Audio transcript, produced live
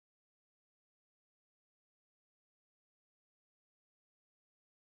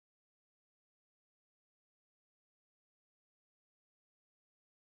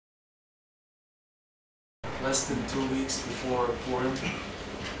less than 2 weeks before Purim,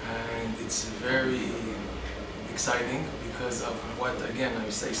 and it's very exciting because of what, again, I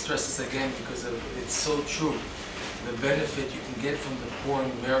stress this again because it's so true. The benefit you can get from the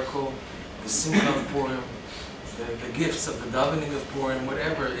Purim miracle, the simcha of Purim, the gifts of the davening of Purim,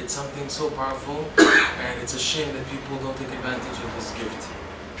 whatever, it's something so powerful, and it's a shame that people don't take advantage of this gift.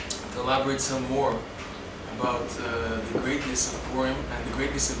 To elaborate some more about the greatness of Purim and the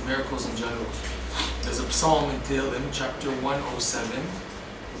greatness of miracles in general. There's a psalm in Tehillim, chapter 107,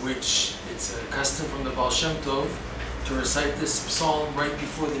 which it's a custom from the Baal Shem Tov to recite this psalm right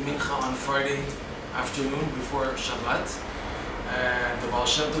before the Mincha on Friday afternoon, before Shabbat. And the Baal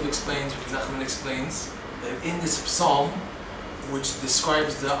Shem Tov explains, Nachman explains, that in this psalm, which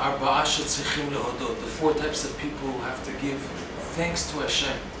describes the Arba'a she'tzichim lehodot, the 4 types of people who have to give thanks to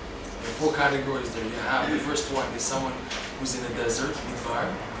Hashem. There are 4 categories there. You have the first one is someone who's in a desert,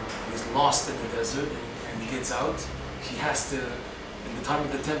 midbar. He's lost in the desert, and he gets out. He has to, in the time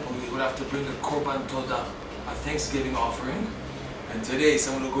of the temple, he would have to bring a korban todah, a thanksgiving offering. And today,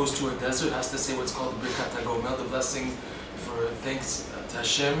 someone who goes to a desert has to say what's called Birkat HaGomel, the blessing for thanks to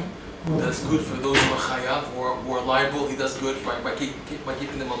Hashem, who does good for those who are chayav, who are liable. He does good by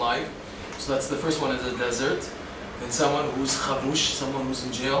keeping them alive. So that's the first one, is the desert. Then someone who's chavush, someone who's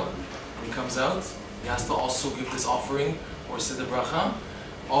in jail, when he comes out, he has to also give this offering or say the bracha.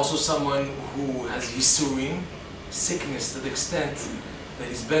 Also someone who has yisurim, sickness to the extent that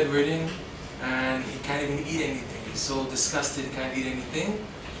he's bedridden and he can't even eat anything. He's so disgusted he can't eat anything.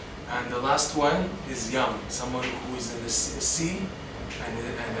 And the last one is yam, someone who is in the sea and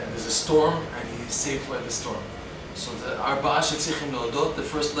there's a storm and he's saved by the storm. So the Arba'a she'tzichim lehodot, the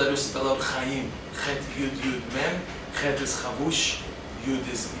first letters spell out Chaim. Chet, Yud, Yud, Mem. Chet is Chavush,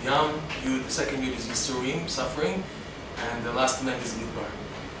 Yud is Yam, Yud, the second Yud is Yisurim, suffering, and the last Mem is Midbar.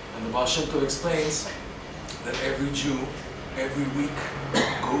 And the Baal Shem Tov explains that every Jew, every week,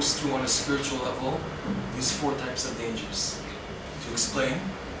 goes through on a spiritual level these 4 types of dangers. To explain,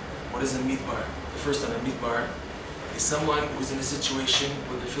 what is a Midbar? The first one, a Midbar, is someone who's in a situation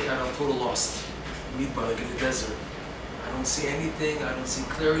where they feel at a total lost. Midbar, like in the desert. I don't see anything, I don't see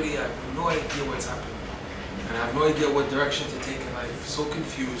clarity, I have no idea what's happening. And I have no idea what direction to take in life. So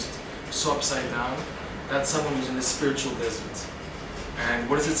confused, so upside down. That's someone who's in the spiritual desert. And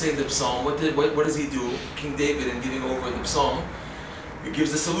what does it say in the Psalm? What does he do? King David, in giving over the Psalm, he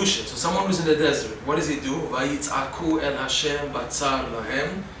gives the solution. So someone who's in the desert, what does he do? Vayitz'aku el Hashem batzar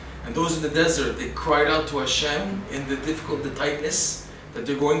lahem. And those in the desert, they cried out to Hashem in the difficult, the tightness that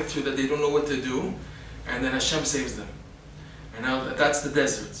they're going through, that they don't know what to do. And then Hashem saves them. And now that's the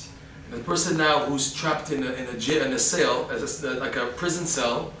desert. And the person now who's trapped in a cell, like a prison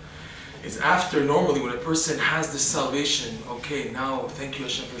cell, is after, normally when a person has this salvation, okay, now thank you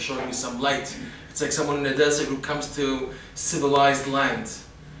Hashem for showing me some light. It's like someone in the desert who comes to civilized land.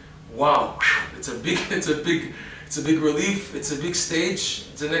 Wow, it's a big relief, it's a big stage,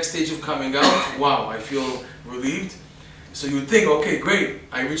 it's the next stage of coming out. Wow, I feel relieved. So you would think, okay, great,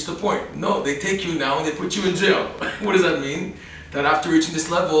 I reached the point. No, they take you now and they put you in jail. What does that mean? That after reaching this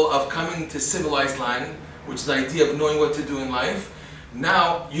level of coming to civilized land, which is the idea of knowing what to do in life,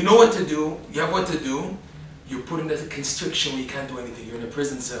 now you know what to do, you have what to do, you're put into a constriction where you can't do anything, you're in a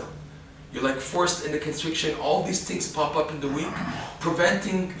prison cell. You're like forced into constriction, all these things pop up in the week,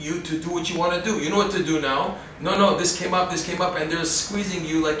 preventing you to do what you want to do. You know what to do now. No, this came up, and they're squeezing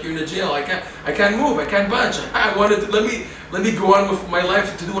you like you're in a jail. I can't move, I can't budge. I wanted to, let me go on with my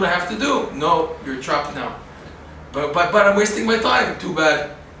life to do what I have to do. No, you're trapped now. But I'm wasting my time, too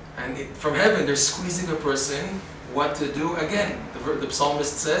bad. And from heaven, they're squeezing a person what to do. Again, the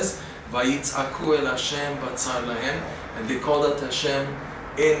psalmist says, Vayitz'aku el Hashem batzar lahem, and they called out to Hashem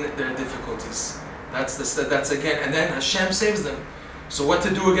in their difficulties. That's again, and then Hashem saves them. So what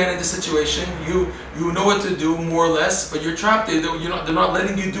to do again in this situation? You know what to do more or less, but you're trapped. They're not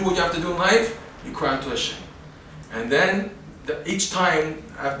letting you do what you have to do in life. You cry out to Hashem, and then each time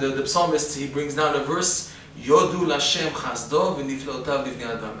after the psalmist, he brings down a verse. Yodu Lashem Chasdo v'niflotav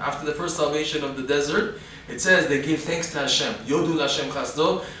livnei Adam. After the first salvation of the desert, it says they give thanks to Hashem. Yodu Lashem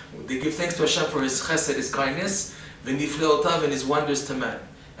Chasdo. They give thanks to Hashem for His chesed, His kindness, v'niflotav, and His wonders to man.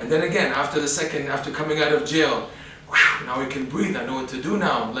 And then again, after coming out of jail, whew, now we can breathe. I know what to do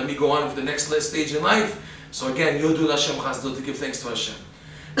now. Let me go on with the next stage in life. So again, Yodu Lashem Chasdo, to give thanks to Hashem.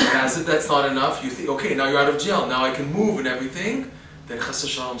 And as if that's not enough, you think, okay, now you're out of jail. Now I can move and everything. Then Chas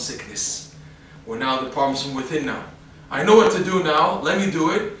v'Shalom, sickness. Or now the problem's from within now. I know what to do now, let me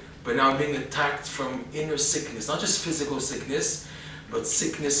do it, but now I'm being attacked from inner sickness, not just physical sickness, but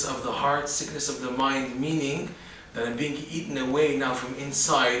sickness of the heart, sickness of the mind, meaning that I'm being eaten away now from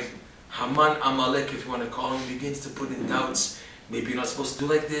inside. Haman Amalek, if you want to call him, begins to put in doubts. Maybe you're not supposed to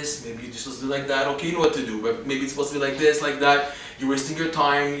do like this, maybe you're supposed to do like that. Okay, you know what to do, but maybe it's supposed to be like this, like that. You're wasting your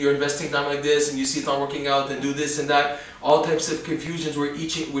time, you're investing time like this, and you see it's not working out, and do this and that. All types of confusions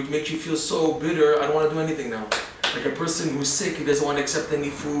which make you feel so bitter. I don't want to do anything now. Like a person who's sick, he doesn't want to accept any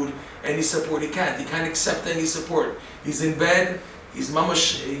food, any support. He can't accept any support. He's in bed, he's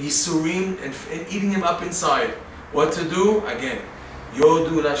mamash, he's serene, and eating him up inside. What to do? Again,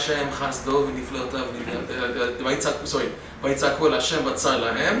 Yodu Lashem Chasdo v'niflotav, sorry, Vayitzaku Lashem Batzar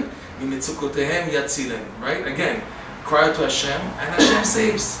Lahem Mimitzukotehem Yatzilem. Right? Again, cry out to Hashem, and Hashem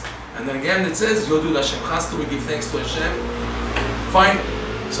saves. And then again it says, Yodu Lashem Chasdo, we give thanks to Hashem. Fine.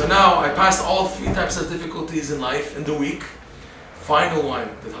 So now I passed all 3 types of difficulties in life in the week. Final one,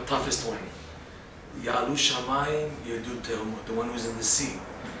 the toughest one. Ya'alu Shamayim Yerdu Tehumot, the one who's in the sea.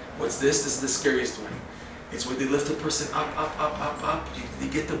 What's this? This is the scariest one. It's where they lift a person up, up, up, up, up. You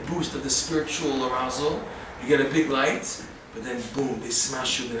get the boost of the spiritual arousal. You get a big light, but then boom, they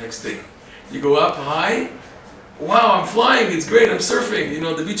smash you the next day. You go up high. Wow, I'm flying, it's great, I'm surfing. You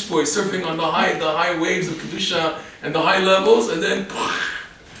know, the beach boys surfing on the high waves of Kedusha and the high levels, and then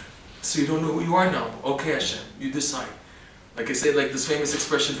so you don't know who you are now. Okay, Hashem, you decide. Like I said, like this famous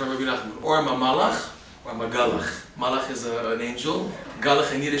expression from Rabbi Nachman, or I'm a malach, or I'm a galach. Malach is an angel,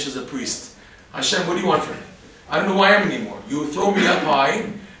 galach in Yiddish is a priest. Hashem, what do you want from me? I don't know who I am anymore. You throw me up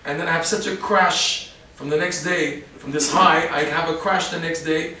high, and then I have such a crash from the next day. From this high, I have a crash the next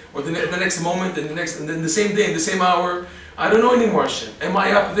day, or the next moment, and then the same day, in the same hour. I don't know anymore, Hashem. Am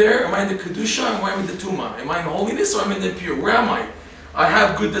I up there? Am I in the Kedusha? Or am I in the Tuma? Am I in holiness or am I in the pure? Where am I? I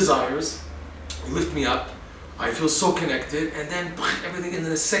have good desires. You lift me up. I feel so connected, and then everything in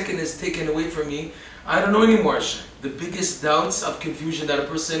a second is taken away from me. I don't know anymore, Hashem. The biggest doubts of confusion that a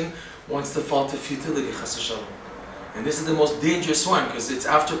person wants to fall to futility, chas v'shalom. And this is the most dangerous one, because it's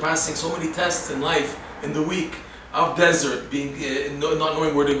after passing so many tests in life, in the week, of desert, being not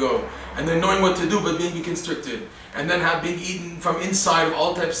knowing where to go, and then knowing what to do but being constricted, and then being eaten from inside of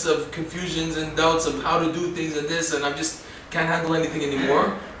all types of confusions and doubts of how to do things and this, and I just can't handle anything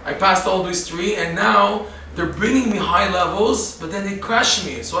anymore. I passed all these 3, and now they're bringing me high levels, but then they crash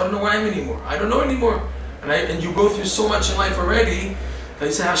me, so I don't know where I am anymore. I don't know anymore. And you go through so much in life already that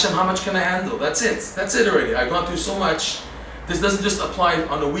you say, Hashem, how much can I handle? That's it already. I've gone through so much. This doesn't just apply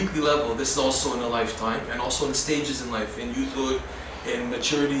on a weekly level, this is also in a lifetime, and also in stages in life, in youthhood, in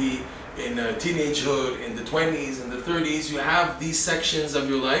maturity, in teenagehood, in the 20s, in the 30s. You have these sections of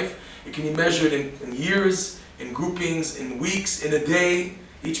your life. It can be measured in years, in groupings, in weeks, in a day.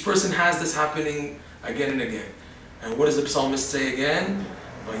 Each person has this happening again and again. And what does the psalmist say again?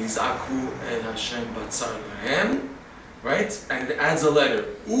 Vayizaku el Hashem batzar lahem, right? And it adds a letter.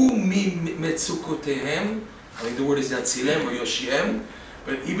 Umi metzukotehem. I think the word is Yatzilem or Yoshiem.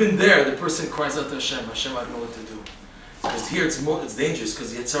 But even there, the person cries out to Hashem, Hashem, I don't know what to do. Because here it's dangerous,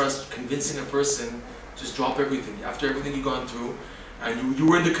 because Yetzirah is convincing a person, just drop everything. After everything you've gone through, and you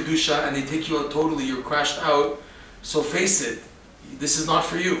were in the Kedusha, and they take you out totally, you're crashed out, so face it, this is not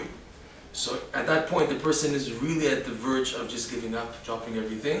for you. So at that point, the person is really at the verge of just giving up, dropping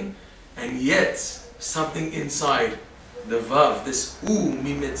everything, and yet, something inside, the Vav, this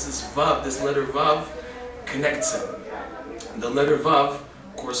Mimitz, this Vav, this letter Vav, connects him. And the letter Vav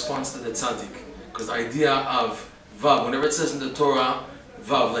corresponds to the tzaddik, because the idea of Vav, whenever it says in the Torah,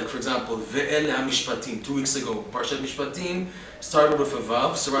 Vav, like for example, Ve'el HaMishpatim, 2 weeks ago, Parshat Mishpatim started with a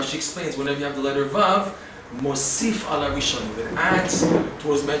Vav. So Rashi explains, whenever you have the letter Vav, Mosif ala Rishon, it adds to what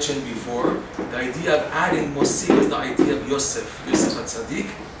was mentioned before. The idea of adding Mosif is the idea of Yosef HaTzadik,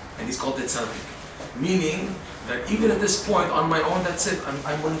 and he's called the tzaddik. Meaning that even at this point, on my own, that's it,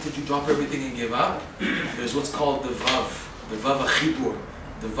 I'm willing to drop everything and give up. There's what's called the Vav HaChibur,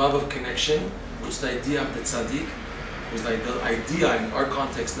 the Vav of connection, which is the idea of the tzaddik, was like the idea in our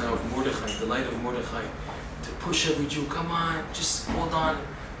context now of Mordechai, the light of Mordechai, to push every Jew, come on, just hold on,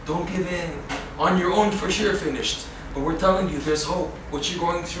 don't give in. On your own, for sure, finished. But we're telling you, there's hope. What you're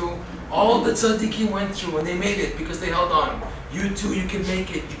going through, all the tzaddikim went through, and they made it because they held on. You too, you can make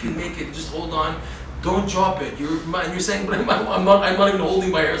it. You can make it. Just hold on. Don't drop it. You're saying, but I'm not even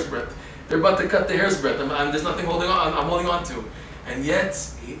holding my hair's breadth. They're about to cut the hair's breadth. There's nothing holding on. I'm holding on to. And yet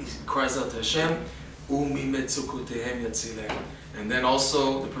he cries out to Hashem, Umi metzukotehem yatzilem. And then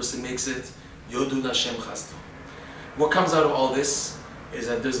also the person makes it, Yodu Hashem chasdo. What comes out of all this is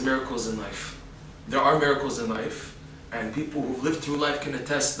that there's miracles in life. There are miracles in life, and people who've lived through life can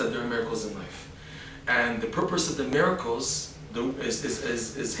attest that there are miracles in life. And the purpose of the miracles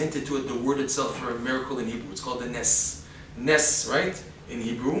is hinted to it, the word itself for a miracle in Hebrew. It's called the nes. Nes, right? In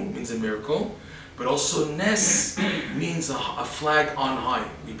Hebrew means a miracle. But also nes means a flag on high.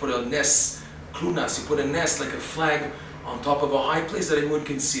 We put a nes, klunas, you put a nes like a flag on top of a high place that everyone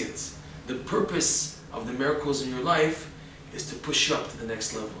can see it. The purpose of the miracles in your life is to push you up to the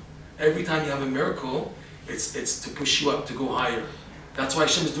next level. Every time you have a miracle, it's to push you up, to go higher. That's why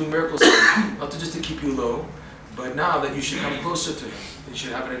Hashem is doing miracles for you. Not just to keep you low, but now that you should come closer to Him. You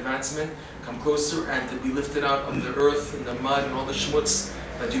should have an advancement, come closer, and to be lifted out of the earth and the mud and all the schmutz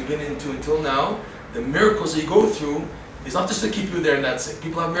that you've been into until now. The miracles that you go through is not just to keep you there and that's it.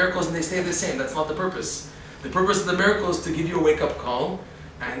 People have miracles and they stay the same. That's not the purpose. The purpose of the miracle is to give you a wake-up call,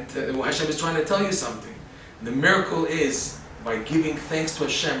 and Hashem is trying to tell you something. The miracle is by giving thanks to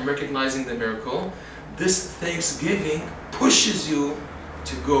Hashem, recognizing the miracle. This thanksgiving pushes you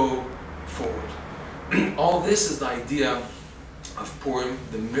to go forward. All this is the idea of Purim,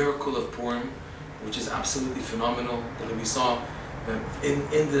 the miracle of Purim, which is absolutely phenomenal. That we saw that in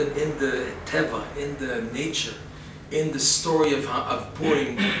the teva, in the nature, in the story of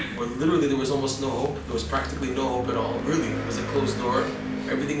Purim, where literally there was almost no hope. There was practically no hope at all. Really, it was a closed door.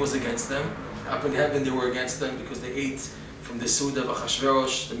 Everything was against them. Up in heaven, they were against them because they ate from the Suda of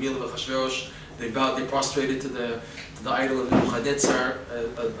Achashverosh, the meal of Achashverosh. They bowed, they prostrated to the idol of Nebuchadnezzar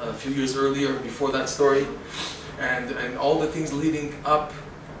a few years earlier, before that story, and all the things leading up.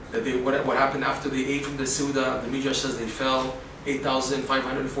 That what happened after they ate from the Suda? The Midrash says they fell.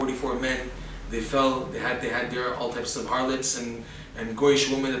 8,544 men. They fell. They had there all types of harlots and Goyish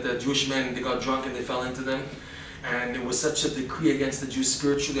women, that the Jewish men, they got drunk and they fell into them. And it was such a decree against the Jews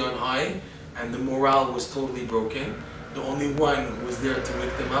spiritually on high, and the morale was totally broken. The only one who was there to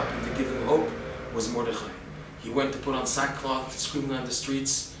wake them up and to give them hope was Mordechai. He went to put on sackcloth, screaming on the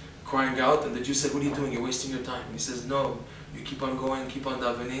streets, crying out, and the Jews said, "What are you doing? You're wasting your time." And he says, "No, you keep on going, keep on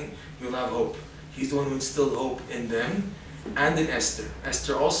davening, you'll have hope." He's the one who instilled hope in them and in Esther.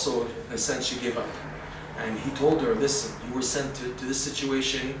 Esther also, in a sense, she gave up. And he told her, "Listen, you were sent to this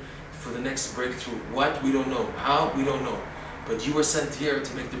situation for the next breakthrough. What? We don't know. How? We don't know. But you were sent here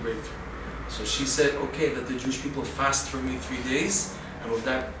to make the breakthrough." So she said, "Okay, that the Jewish people fast for me 3 days, and with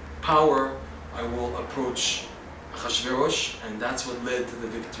that power, I will approach Achashverosh," and that's what led to the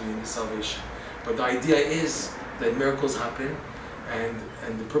victory and the salvation. But the idea is that miracles happen,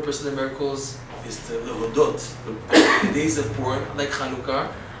 and the purpose of the miracles is to lehodot. The days of Purim, like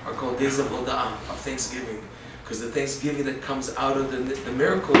Chanukah, are called days of hoda'ah, of thanksgiving, because the thanksgiving that comes out of the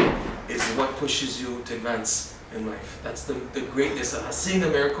miracle is what pushes you to advance in life. That's the greatness of seeing a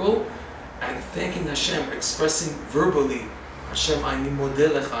miracle and thanking Hashem, expressing verbally, "Hashem,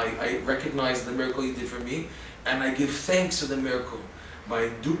 I recognize the miracle you did for me, and I give thanks for the miracle." By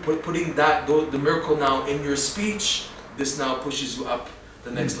putting the miracle now in your speech, this now pushes you up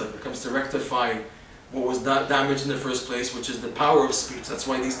the next level. It comes to rectify what was damaged in the first place, which is the power of speech. That's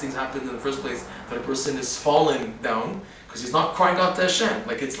why these things happen in the first place, that a person is falling down, because he's not crying out to Hashem,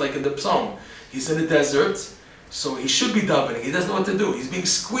 like it's like in the Psalm. He's in the desert, so he should be davening. He doesn't know what to do. He's being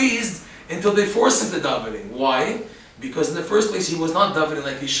squeezed until they force him to davening. Why? Because in the first place, he was not davening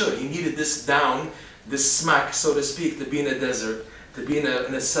like he should. He needed this down, this smack, so to speak, to be in a desert, to be in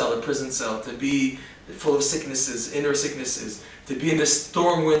a cell, a prison cell, to be full of sicknesses, inner sicknesses, to be in the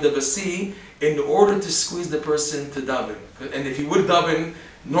storm wind of a sea, in order to squeeze the person to daven. And if he would daven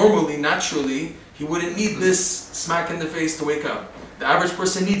normally, naturally, he wouldn't need this smack in the face to wake up. The average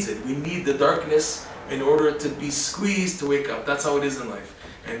person needs it. We need the darkness in order to be squeezed to wake up. That's how it is in life.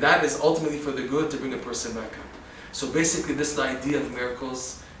 And that is ultimately for the good, to bring a person back up. So basically, this is the idea of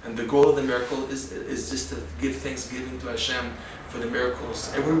miracles, and the goal of the miracle is just to give thanksgiving to Hashem for the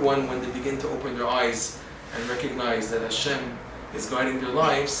miracles. Everyone, when they begin to open their eyes and recognize that Hashem is guiding their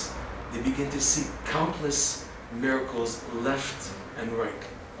lives, they begin to see countless miracles left and right.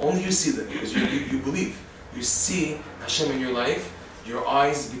 Only you see them because you believe. You see Hashem in your life, your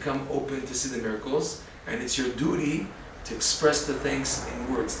eyes become open to see the miracles, and it's your duty to express the thanks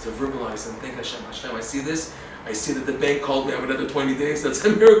in words, to verbalize and thank Hashem. Hashem, I see this. I see that the bank called me, I have another 20 days. That's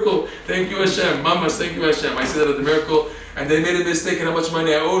a miracle. Thank you, Hashem. Mamas, thank you, Hashem. I see that as a miracle. And they made a mistake in how much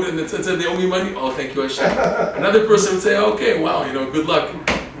money I owed, and it said they owe me money. Oh, thank you, Hashem. Another person would say, okay, wow, good luck. You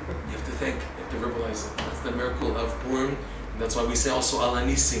have to thank, you have to verbalize it. That's the miracle of Purim. And that's why we say also Ala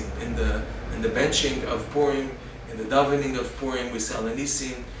Nisim in the benching of Purim, in the davening of Purim, we say Ala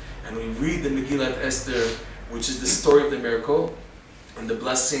Nisim, and we read the Megillat Esther, which is the story of the miracle, and the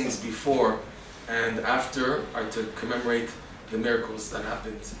blessings before and after are to commemorate the miracles that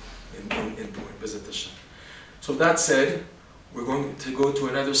happened in Purim, B'ezrat Hashem. So that said, we're going to go to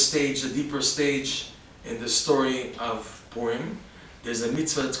another stage, a deeper stage in the story of Purim. There's a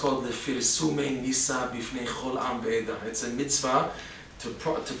mitzvah that's called the Firsume Nisa Bifnei Chol Am Ve'eda. It's a mitzvah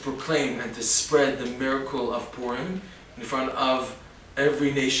to proclaim and to spread the miracle of Purim in front of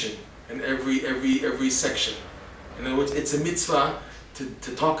every nation and every section. In other words, it's a mitzvah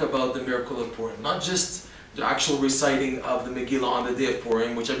to talk about the miracle of Purim, not just the actual reciting of the Megillah on the day of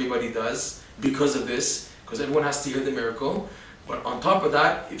Purim, which everybody does because of this, because everyone has to hear the miracle. But on top of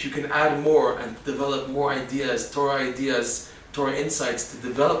that, if you can add more and develop more ideas, Torah insights to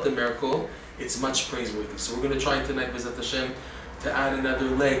develop the miracle, it's much praiseworthy. So we're going to try tonight, B'ezrat Hashem, to add another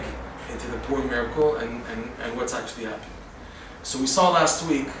leg into the Purim miracle and what's actually happening. So we saw last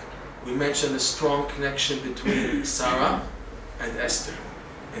week, we mentioned a strong connection between Sarah and Esther.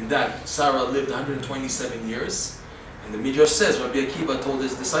 In that Sarah lived 127 years. And the Midrash says, Rabbi Akiva told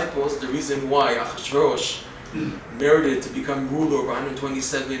his disciples, the reason why Achashverosh merited to become ruler over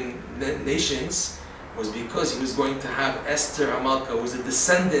 127 nations was because he was going to have Esther Hamalka, who was a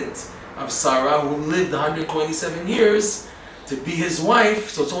descendant of Sarah, who lived 127 years, to be his wife.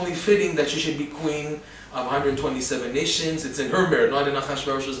 So it's only fitting that she should be queen of 127 nations. It's in her merit, not in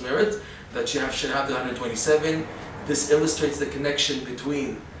Achashverosh's merit, that she should have the 127. This illustrates the connection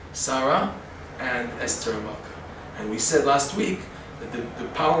between Sarah and Esther Hamalka. And we said last week that the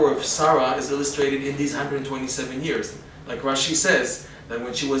power of Sarah is illustrated in these 127 years. Like Rashi says, that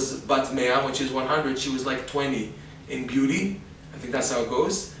when she was Bat Mea, when she was 100, she was like 20 in beauty. I think that's how it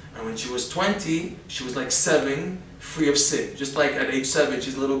goes. And when she was 20, she was like 7, free of sin. Just like at age 7,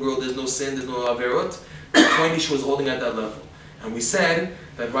 she's a little girl, there's no sin, there's no averot. At 20, she was holding at that level. And we said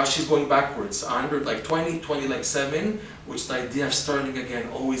that Rashi is going backwards. 100 like 20, 20 like 7, which is the idea of starting again,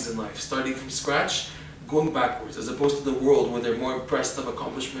 always in life. Starting from scratch, going backwards, as opposed to the world where they're more impressed of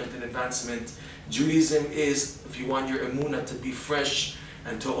accomplishment and advancement. Judaism is, if you want your emunah to be fresh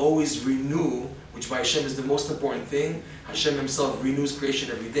and to always renew, which by Hashem is the most important thing. Hashem himself renews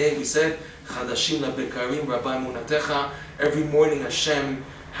creation every day. We said, Chadashim labekarim rabba emunatecha. Every morning Hashem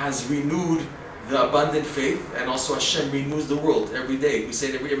has renewed the abundant faith, and also Hashem renews the world every day. We say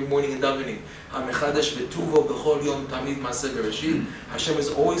it every morning in davening. Hashem is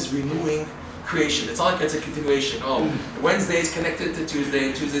always renewing creation. It's not like it's a continuation. Oh, Wednesday is connected to Tuesday,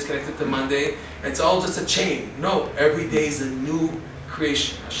 and Tuesday is connected to Monday. It's all just a chain. No, every day is a new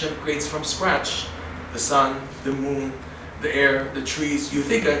creation. Hashem creates from scratch the sun, the moon, the air, the trees. You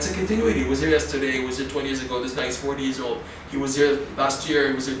think it's a continuity. He was here yesterday, he was here 20 years ago, this guy is 40 years old. He was here last year,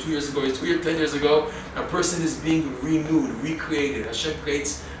 he was here 2 years ago, he was here 10 years ago. A person is being renewed, recreated. Hashem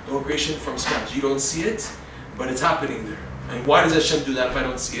creates the whole creation from scratch. You don't see it, but it's happening there. And why does Hashem do that if I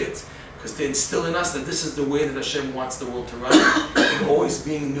don't see it? Because to instill in us that this is the way that Hashem wants the world to run, and always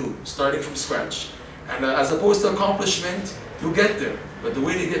being new, starting from scratch. And as opposed to accomplishment, you'll get there. But the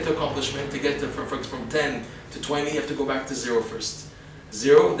way to get to accomplishment, to get to from 10 to 20, you have to go back to 0 first.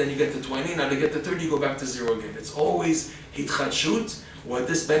 0, then you get to 20, now to get to 30, you go back to 0 again. It's always hitchachut. What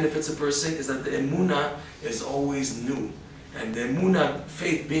this benefits a person is that the emunah is always new. And the emunah,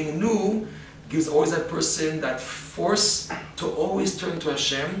 faith being new, gives always that person that force to always turn to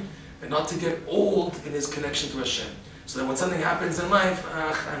Hashem and not to get old in his connection to Hashem. So that when something happens in life,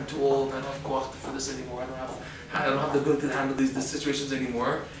 I'm too old, I don't have koach for this anymore, I don't have the ability to handle these situations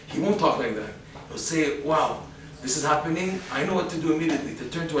anymore. He won't talk like that. He'll say, wow, this is happening, I know what to do immediately, to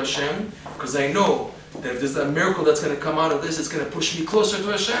turn to Hashem, because I know that if there's a miracle that's going to come out of this, it's going to push me closer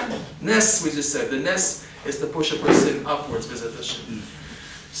to Hashem. Nes, we just said, the Nes is to push a person upwards, B'ezrat Hashem.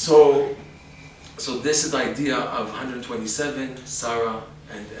 So this is the idea of 127, Sarah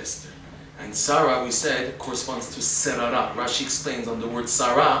and Esther. And Sarah, we said, corresponds to Serara. Rashi explains on the word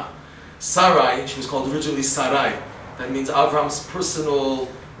Sarah. Sarai, she was called originally Sarai. That means Avram's personal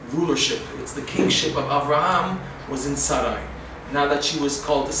rulership. It's the kingship of Avraham was in Sarai. Now that she was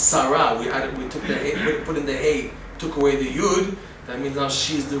called Sarah, we took the hay, put in the hay, took away the yud. That means now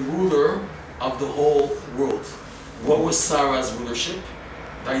she's the ruler of the whole world. What was Sarah's rulership?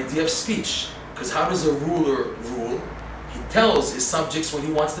 The idea of speech. Because how does a ruler rule? He tells his subjects what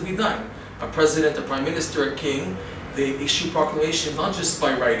he wants to be done. A president, a prime minister, a king, they issue proclamations not just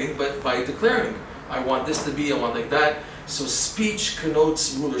by writing, but by declaring, I want this to be, I want like that. So speech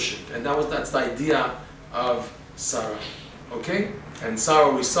connotes rulership, and that's the idea of Sarah. Okay? And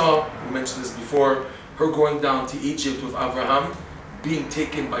Sarah, we mentioned this before, her going down to Egypt with Abraham, being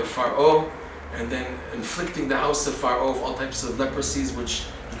taken by Pharaoh, and then inflicting the house of Pharaoh with all types of leprosies, which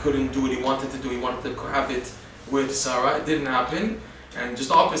he couldn't do what he wanted to do. He wanted to cohabit with Sarah. It didn't happen. And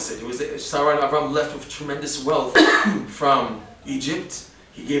just opposite, Sarah and Abraham left with tremendous wealth from Egypt.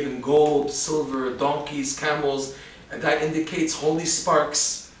 He gave them gold, silver, donkeys, camels, and that indicates holy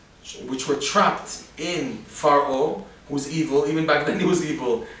sparks, which were trapped in Pharaoh, who was evil. Even back then he was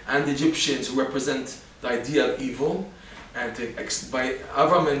evil, and the Egyptians, who represent the idea of evil. and by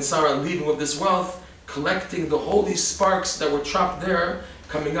Avram and Sarah leaving with this wealth, collecting the holy sparks that were trapped there,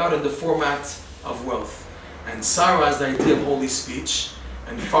 coming out in the format of wealth. And Sarah has the idea of holy speech,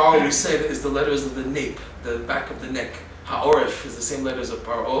 and Pharaoh, we said, is the letters of the nape, the back of the neck. Ha'oref is the same letters of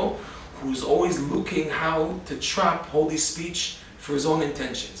Paro, who's always looking how to trap holy speech for his own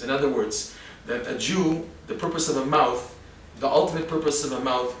intentions. In other words, that a Jew, the purpose of a mouth, the ultimate purpose of a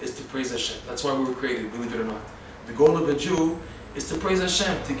mouth is to praise Hashem. That's why we were created, believe it or not. The goal of a Jew is to praise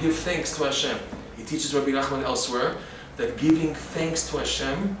Hashem, to give thanks to Hashem. He teaches Rabbi Nachman elsewhere that giving thanks to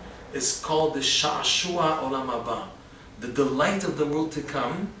Hashem is called the Sha'ashua Olam Haba. The delight of the world to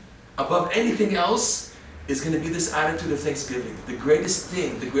come, above anything else, is going to be this attitude of thanksgiving. The greatest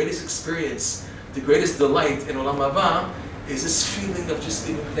thing, the greatest experience, the greatest delight in Olam Haba is this feeling of just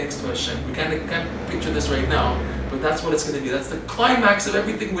giving thanks to Hashem. We can't picture this right now, but that's what it's going to be. That's the climax of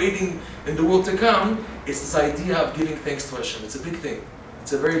everything waiting in the world to come. It's this idea of giving thanks to Hashem. It's a big thing.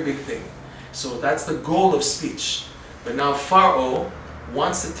 It's a very big thing. So that's the goal of speech. But now Pharaoh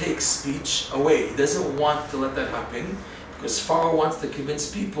wants to take speech away. He doesn't want to let that happen, because Pharaoh wants to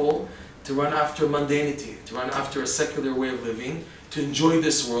convince people to run after mundanity, to run after a secular way of living, to enjoy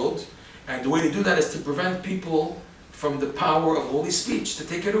this world. And the way to do that is to prevent people from the power of holy speech, to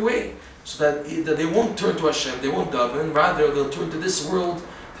take it away, so that they won't turn to Hashem, they won't daven, rather they'll turn to this world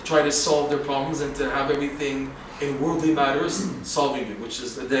to try to solve their problems and to have everything in worldly matters, solving it, which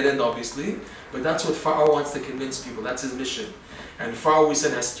is a dead end obviously, but that's what Pharaoh wants to convince people, that's his mission. And Pharaoh, we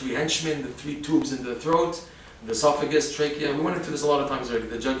said, has 3 henchmen, the 3 tubes in the throat, the esophagus, trachea, we went into this a lot of times already,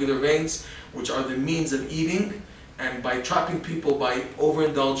 the jugular veins, which are the means of eating, and by trapping people, by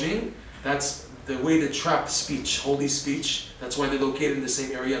overindulging, that's the way to trap speech, holy speech. That's why they're located in the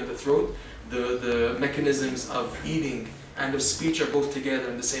same area in the throat. The mechanisms of eating and of speech are both together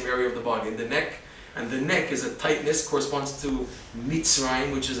in the same area of the body, in the neck. And the neck is a tightness, corresponds to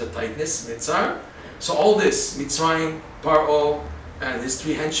Mitzrayim, which is a tightness, Mitzar. So all this, Mitzrayim, Paro, and his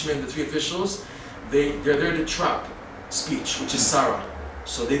 3 henchmen, the 3 officials, they're there to trap speech, which is Sarah.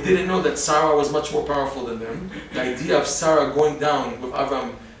 So they didn't know that Sarah was much more powerful than them. The idea of Sarah going down with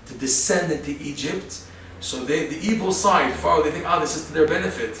Avram to descend into Egypt. So the evil side, Pharaoh, they think, this is to their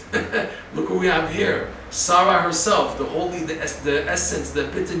benefit. Look what we have here. Sarah herself, the essence, the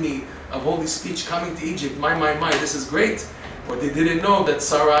epitome of holy speech coming to Egypt. My, this is great. But they didn't know that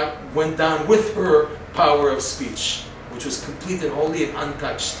Sarah went down with her power of speech, which was complete and holy and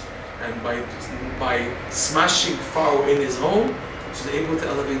untouched. And by smashing Pharaoh in his home, she was able to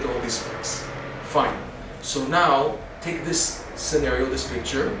elevate the holy sparks. Fine. So now, take this scenario, this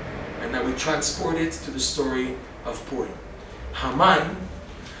picture, and now we transport it to the story of Purim. Haman,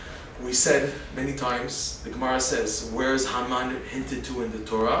 we said many times, the Gemara says, where is Haman hinted to in the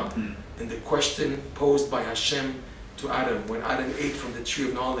Torah? In the question posed by Hashem to Adam, when Adam ate from the tree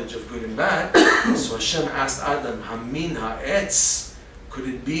of knowledge of good and bad. So Hashem asked Adam, Hamin ha'etz, could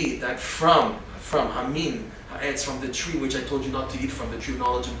it be that from Hamin ha'etz, from the tree which I told you not to eat from, the tree of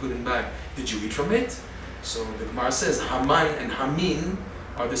knowledge of good and bad, did you eat from it? So the Gemara says Haman and Hamin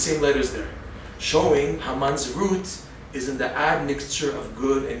are the same letters there, showing Haman's root is in the admixture of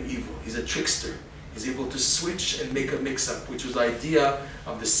good and evil. He's a trickster. He's able to switch and make a mix-up, which was the idea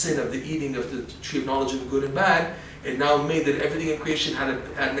of the sin of the eating of the tree of knowledge of good and bad. It now made that everything in creation had an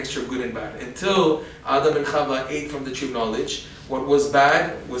admixture of good and bad. Until Adam and Chava ate from the tree of knowledge, what was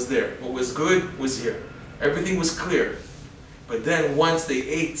bad was there. What was good was here. Everything was clear. But then once they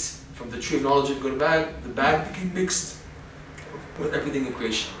ate from the tree of knowledge of good and bad, the bad became mixed with everything in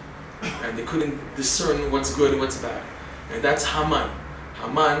creation. And they couldn't discern what's good and what's bad. And that's Haman.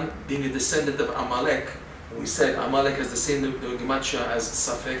 Haman, being a descendant of Amalek, we said Amalek has the same gematria as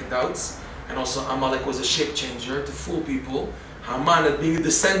Safek, doubts, and also Amalek was a shape changer to fool people. Haman, being a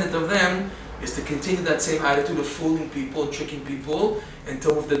descendant of them, is to continue that same attitude of fooling people, tricking people,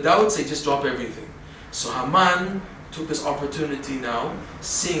 until with the doubts they just drop everything. So Haman took this opportunity now,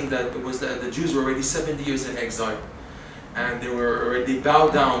 seeing that it was the Jews were already 70 years in exile, and they were already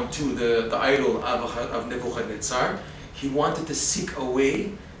bowed down to the idol of Nebuchadnezzar. He wanted to seek a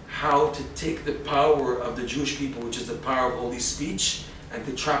way how to take the power of the Jewish people, which is the power of holy speech, and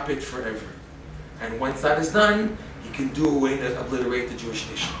to trap it forever. And once that is done, he can do a way to obliterate the Jewish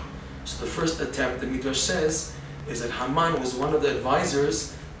nation. So the first attempt, the Midrash says, is that Haman was one of the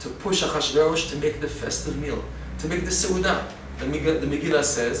advisors to push Achashverosh to make the festive meal, to make the Seudah. The Megillah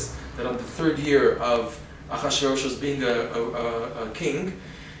says that on the 3rd year of Achashverosh being a king,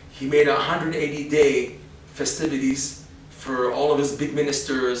 he made 180-day festivities for all of his big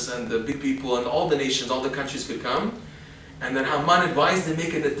ministers and the big people, and all the nations, all the countries could come. And then Haman advised to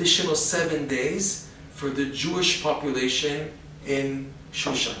make an additional 7 days for the Jewish population in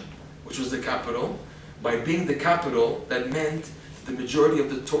Shushan, which was the capital. By being the capital, that meant the majority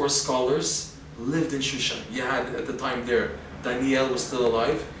of the Torah scholars lived in Shushan. You had at the time there, Daniel was still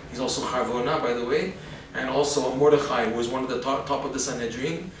alive. He's also Harvona, by the way. And also Mordechai was one of the top of the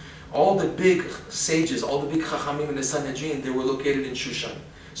Sanhedrin. All the big sages, all the big Chachamim in the Sanhedrin, they were located in Shushan.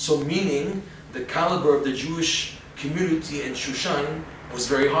 So meaning, the caliber of the Jewish community in Shushan was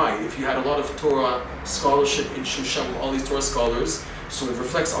very high. If you had a lot of Torah scholarship in Shushan with all these Torah scholars, so it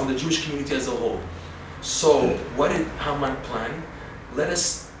reflects on the Jewish community as a whole. So what did Haman plan? Let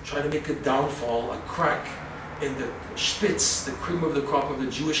us try to make a downfall, a crack in the spitz, the cream of the crop of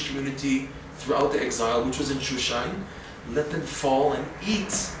the Jewish community throughout the exile, which was in Shushan. Let them fall and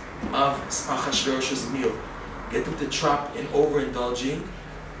eat of Achashverosh's meal. Get them to trap in overindulging,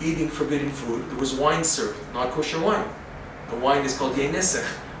 eating forbidden food. There was wine served, not kosher wine. The wine is called Yenesech,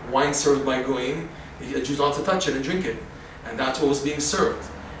 wine served by Goyim. The Jews not to touch it and drink it. And that's what was being served.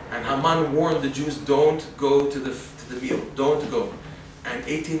 And Haman warned the Jews, don't go to the meal, don't go. And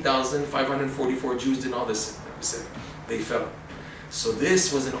 18,544 Jews did not listen. They fell. So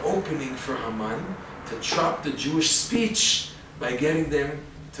this was an opening for Haman to trap the Jewish speech by getting them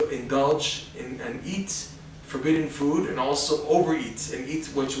to indulge in and eat forbidden food and also overeat and eat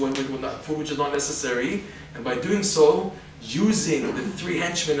food which is not necessary. And by doing so, using the three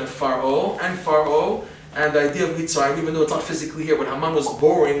henchmen of Pharaoh and the idea of Mitzrayim, even though it's not physically here, but Haman was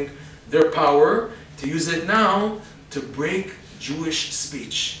borrowing their power to use it now to break Jewish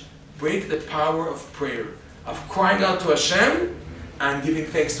speech, break the power of prayer, of crying out to Hashem and giving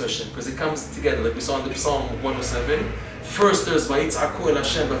thanks to Hashem, because it comes together, like we saw in the Psalm 107. First there's Vayitzaku el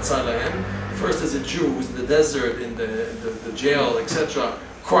Hashem batzar lahem. First there's a Jew who's in the desert, in the jail, etc.,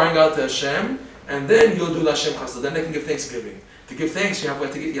 crying out to Hashem, and then Yodul Hashem Chassid. Then they can give thanksgiving. To give thanks, you have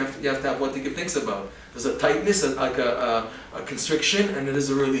to have what to give thanks about. There's a tightness, like a constriction, and there is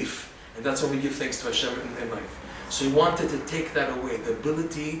a relief. And that's when we give thanks to Hashem in life. So he wanted to take that away, the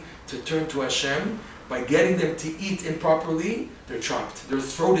ability to turn to Hashem. By getting them to eat improperly, they're trapped. Their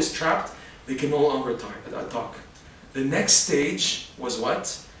throat is trapped, they can no longer talk. The next stage was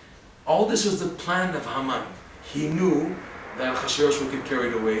what? All this was the plan of Haman. He knew that Achashverosh would get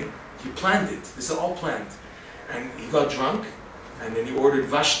carried away. He planned it. This is all planned. And he got drunk, and then he ordered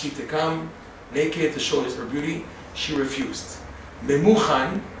Vashti to come, naked, to show her beauty. She refused.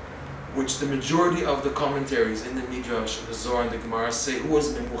 Memuchan, which the majority of the commentaries in the Midrash, the Zohar and the Gemara say, who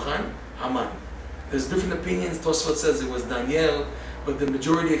was Memuchan? Haman. There's different opinions. Tosfot says it was Daniel, but the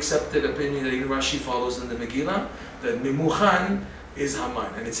majority accepted opinion that even Rashi follows in the Megillah, that Memuchan is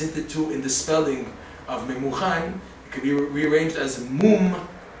Haman. And it's hinted to in the spelling of Memuchan. It can be rearranged as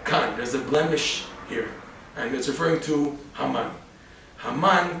Mum-Kan. There's a blemish here. And it's referring to Haman.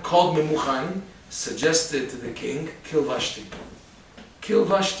 Haman, called Memuchan, suggested to the king, kill Vashti. Kill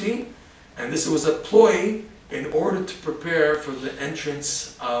Vashti, and this was a ploy in order to prepare for the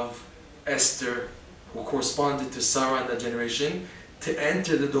entrance of Esther, who corresponded to Sarah in that generation, to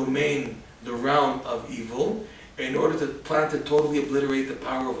enter the domain, the realm of evil, in order to plan to totally obliterate the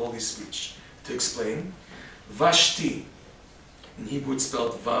power of holy speech. To explain, Vashti, in Hebrew it's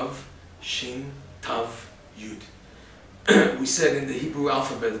spelled Vav, Shin, Tav, Yud. We said in the Hebrew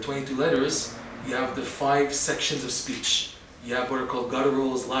alphabet, the 22 letters, you have the 5 sections of speech. You have what are called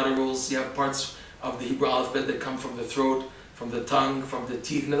gutturals, laterals. You have parts of the Hebrew alphabet that come from the throat, from the tongue, from the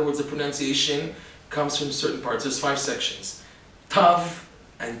teeth. In other words, the pronunciation comes from certain parts. There's 5 sections. Tav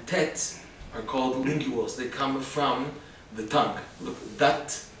and Tet are called linguals. They come from the tongue. Look,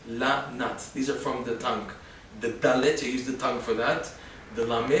 Dat, La, Nat. These are from the tongue. The Dalet, you use the tongue for that. The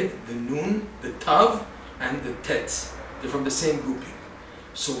Lamed, the Nun, the Tav, and the Tet. They're from the same grouping.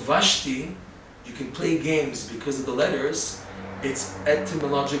 So Vashti, you can play games because of the letters. It's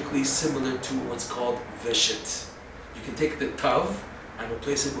etymologically similar to what's called Veshet. You can take the Tav and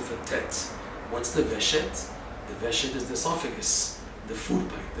replace it with a Tet. What's the Veshet? The Veshet is the esophagus, the food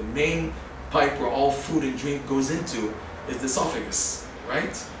pipe. The main pipe where all food and drink goes into is the esophagus,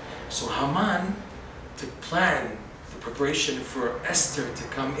 right? So Haman, to plan the preparation for Esther to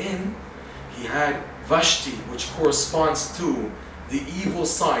come in, he had Vashti, which corresponds to the evil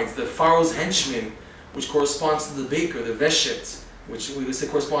sides, the Pharaoh's henchman, which corresponds to the baker, the Veshet, which we would say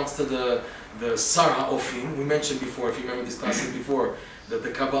corresponds to the Sarah Ofim. We mentioned before, if you remember these classes before, that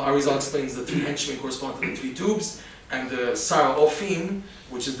the Kabbalah Arizal explains the 3 henchmen correspond to the 3 tubes, and the Sarah Ofim,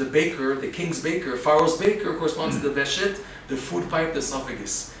 which is the baker, the king's baker, Pharaoh's baker, corresponds to the Veshet, the food pipe, the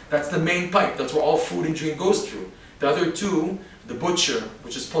esophagus. That's the main pipe, that's where all food and drink goes through. The other 2, the butcher,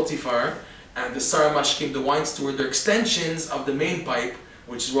 which is Potiphar, and the Sarah Mashkim, the wine steward, they're extensions of the main pipe,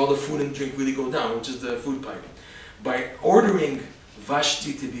 which is where all the food and drink really go down, which is the food pipe. By ordering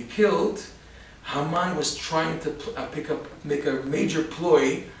Vashti to be killed, Haman was trying to make a major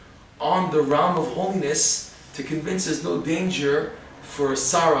ploy on the realm of holiness to convince there's no danger for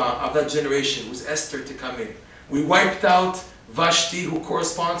Sarah of that generation, who's Esther, to come in. We wiped out Vashti, who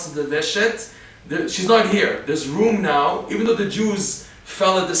corresponds to the Veshet. She's not here. There's room now, even though the Jews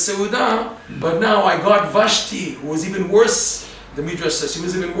fell at the Seudah, but now I got Vashti, who was even worse. The Midrash says she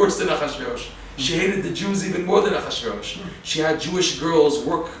was even worse than Achashverosh. She hated the Jews even more than Achashverosh. She had Jewish girls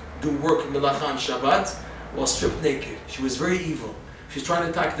do work Melacha on Shabbat while stripped naked. She was very evil. She's trying to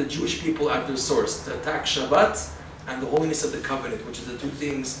attack the Jewish people at their source, to attack Shabbat and the holiness of the covenant, which is the two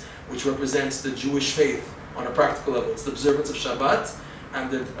things which represents the Jewish faith on a practical level. It's the observance of Shabbat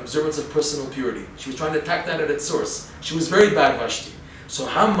and the observance of personal purity. She was trying to attack that at its source. She was very bad, Vashti. So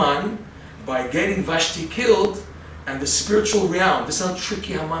Haman, by getting Vashti killed, and the spiritual realm, this is how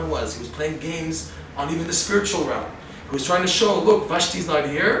tricky Haman was. He was playing games on even the spiritual realm. He was trying to show, look, Vashti's not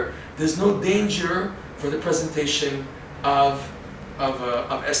here. There's no danger for the presentation of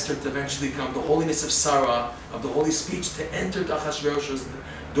Esther to eventually come, the holiness of Sarah, of the holy speech to enter to Achashverosh's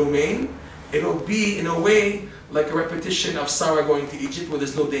domain. It'll be, in a way, like a repetition of Sarah going to Egypt, where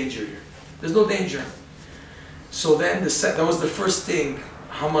there's no danger here. There's no danger. So then, that was the first thing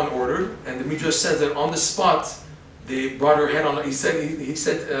Haman ordered, and the Midrash says that on the spot, they brought her head on. He said,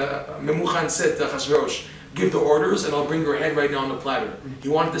 Memuchan said to Achashverosh, give the orders, and I'll bring her head right now on the platter. He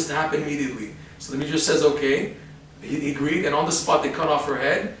wanted this to happen immediately. So the Midrash says, okay. He agreed, and on the spot they cut off her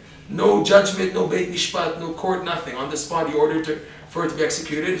head. No judgment, no Beit Mishpat, no court, nothing. On the spot he ordered for her to be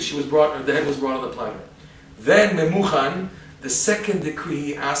executed. She was brought, the head was brought on the platter. Then Memuchan, the second decree,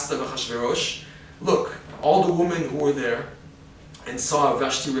 he asked of Achashverosh, look, all the women who were there and saw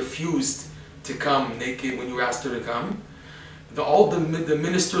Vashti refused to come naked when you asked her to come. All the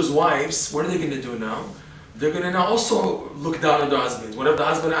ministers' wives, what are they going to do now? They're going to now also look down on their husbands. Whenever the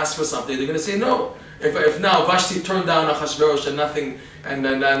husband asks for something, they're going to say no. If now Vashti turned down Achashverosh and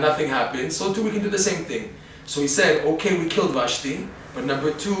nothing happened, so too we can do the same thing. So he said, okay, we killed Vashti, but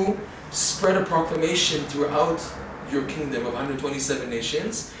number two, spread a proclamation throughout your kingdom of 127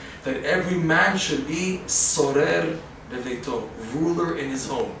 nations that every man should be sorer beveito, ruler in his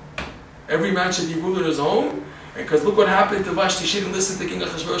home. Every man should be ruler in his home, because look what happened to Vashti. She didn't listen to King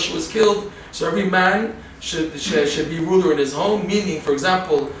Achashverosh, she was killed. So every man should be ruler in his home, meaning, for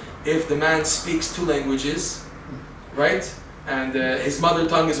example, if the man speaks two languages, right, and his mother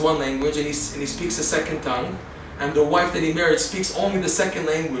tongue is one language, and he speaks a second tongue, and the wife that he married speaks only the second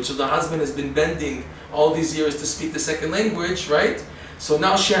language, so the husband has been bending all these years to speak the second language, right? So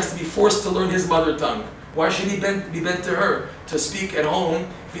now she has to be forced to learn his mother tongue. Why should he be bent to her to speak at home?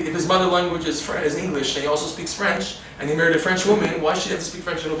 If his mother language is English, and he also speaks French, and he married a French woman, why should he have to speak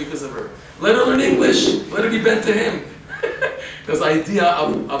French at all because of her? Let her learn English. Let her be bent to him. There's the idea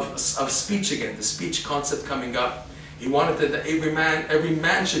of speech again, the speech concept coming up. He wanted that every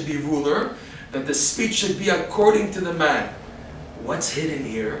man should be ruler, that the speech should be according to the man. What's hidden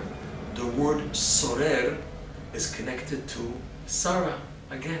here? The word sorer is connected to Sarah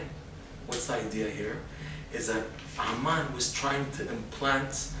again. What's the idea here? Is that Haman was trying to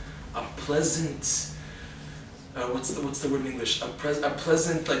implant a pleasant, what's the word in English? A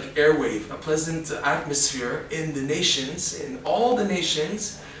pleasant like airwave, a pleasant atmosphere in the nations, in all the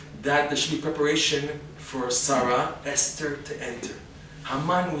nations, that there should be preparation for Sarah, Esther, to enter.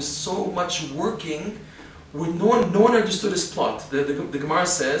 Haman was so much working with no one understood his plot. The Gemara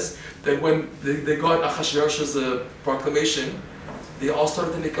says that when they got Achashverosh's proclamation, they all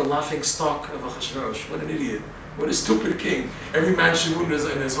started to make a laughing stock of Achashverosh. What an idiot. What a stupid king. Every man should rule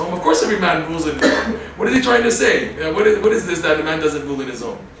in his home. Of course every man rules in his home. What is he trying to say? What is this that a man doesn't rule in his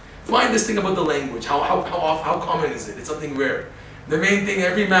home? Find this thing about the language. How common is it? It's something rare. The main thing,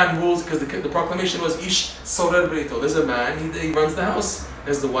 every man rules, because the proclamation was Ish Sorer Beito. There's a man, he runs the house.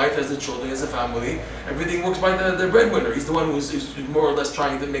 Has the wife, has the children, has the family. Everything works by the breadwinner. He's the one who's more or less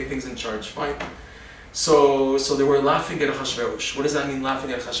trying to make things in charge. Fine. So they were laughing at Achashverosh. What does that mean,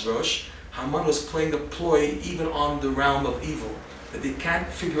 laughing at Achashverosh? Haman was playing a ploy even on the realm of evil. That they can't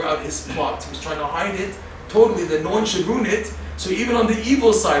figure out his plot. He was trying to hide it totally, that no one should ruin it. So even on the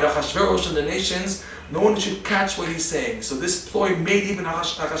evil side, Achashverosh and the nations, no one should catch what he's saying. So this ploy made even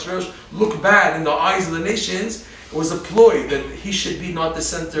Achashverosh look bad in the eyes of the nations. It was a ploy that he should be not the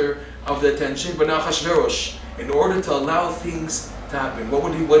center of the attention, but now Achashverosh, in order to allow things to happen.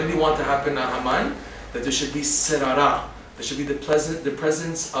 What did he want to happen to Haman? That there should be serara. There should be the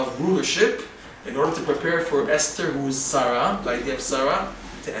presence of rulership in order to prepare for Esther, who is Sarah, the idea of Sarah,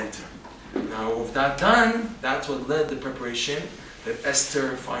 to enter. Now with that done, that's what led the preparation that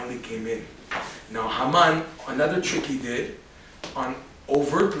Esther finally came in. Now Haman, another trick he did,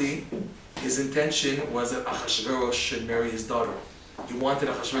 overtly, his intention was that Ahasuerus should marry his daughter. He wanted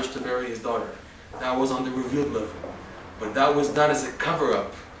Ahasuerus to marry his daughter. That was on the revealed level. But that was done as a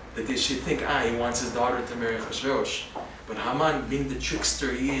cover-up, that they should think, he wants his daughter to marry Ahasuerus. But Haman, being the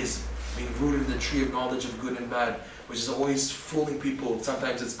trickster he is, being rooted in the tree of knowledge of good and bad, which is always fooling people.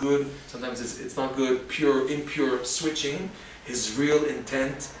 Sometimes it's good, sometimes it's not good, pure, impure switching. His real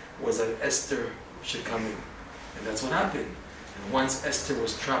intent was that Esther should come in. And that's what happened. And once Esther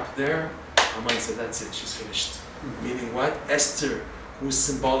was trapped there, Haman said, that's it, she's finished. Meaning what? Esther, who's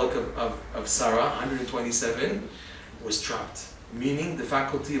symbolic of Sarah, 127, was trapped. Meaning the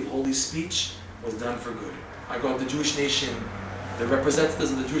faculty of holy speech was done for good. I got the Jewish nation, the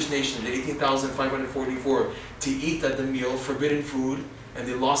representatives of the Jewish nation, the 18,544, to eat at the meal, forbidden food, and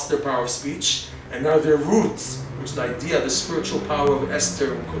they lost their power of speech. And now their roots, which is the idea, the spiritual power of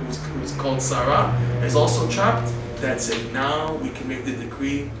Esther, who was called Sarah, is also trapped. That's it. Now we can make the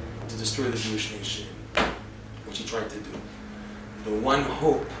decree to destroy the Jewish nation, which he tried to do. The one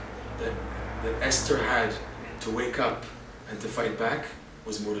hope that Esther had to wake up and to fight back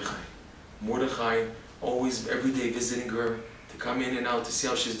was Mordechai. Mordechai always, every day visiting her, to come in and out to see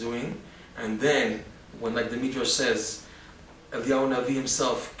how she's doing. And then, when, like the Midrash says, Eliyahu Navi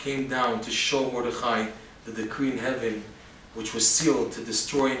himself came down to show Mordechai the decree in heaven, which was sealed to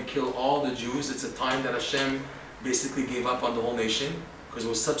destroy and kill all the Jews. It's a time that Hashem basically gave up on the whole nation, because it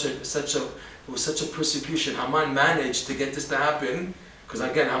was such a persecution. Haman managed to get this to happen, because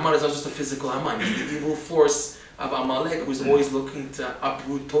again, Haman is not just a physical Haman. He's the evil force of Amalek, who's always looking to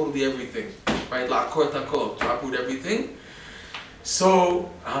uproot totally everything, right? La'akor takol, to uproot everything.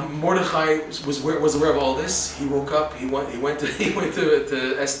 So Mordechai was aware of all this. He woke up. He went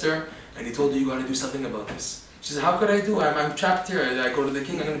to Esther, and he told her, "You got to do something about this." She said, "How could I do? I'm trapped here. I go to the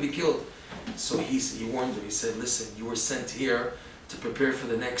king. I'm going to be killed." So he warned her. He said, "Listen, you were sent here to prepare for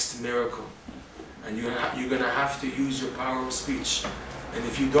the next miracle, and you're going to have to use your power of speech. And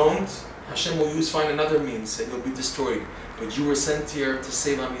if you don't, Hashem will find another means, and you'll be destroyed. But you were sent here to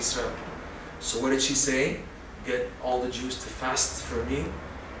save Am Yisrael." So what did she say? Get all the Jews to fast for me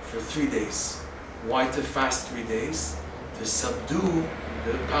for 3 days. Why to fast 3 days? To subdue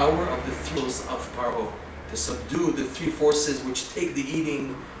the power of the thrills of Paro. To subdue the three forces which take the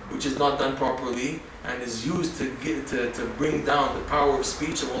eating, which is not done properly, and is used to bring down the power of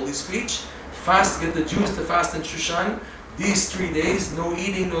speech, of holy speech. Fast, get the Jews to fast in Shushan. These 3 days, no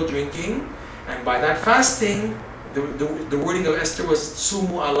eating, no drinking. And by that fasting, the wording of Esther was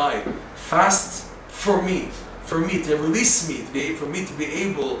Tsumu alai. Fast for me, to release me, for me to be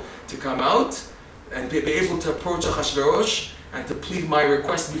able to come out and be able to approach Ahasuerus and to plead my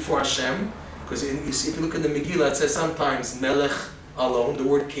request before Hashem. Because if you look in the Megillah, it says sometimes Melech alone, the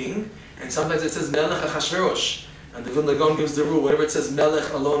word king, and sometimes it says Melech Ahasuerus. And the Vilna Gaon gives the rule, whenever it says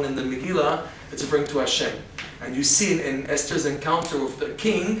Melech alone in the Megillah, it's referring to Hashem. And you see in Esther's encounter with the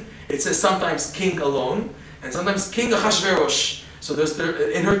king, it says sometimes king alone, and sometimes king Ahasuerus. So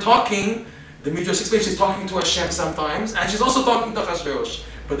in her talking, the Midrash explains she's talking to Hashem sometimes, and she's also talking to Ahasuerus.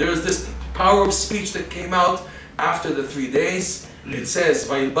 But there is this power of speech that came out after the 3 days. It says,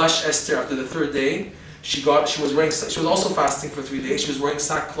 "Vayibash Esther." After the 3rd day, she was also fasting for 3 days. She was wearing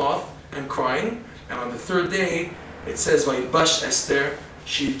sackcloth and crying. And on the 3rd day, it says, "Vayibash Esther."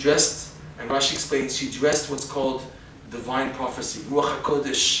 She dressed, and Rashi explains, she dressed what's called divine prophecy, Ruach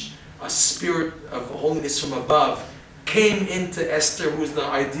HaKodesh, a spirit of holiness from above, came into Esther, who is the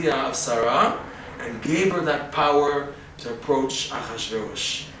idea of Sarah, and gave her that power to approach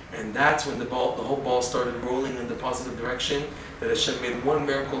Ahasuerus. And that's when the whole ball started rolling in the positive direction, that Hashem made one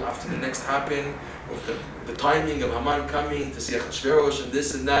miracle after the next happen, with the timing of Haman coming to see Ahasuerus and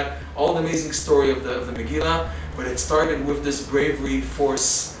this and that, all the amazing story of the Megillah. But it started with this bravery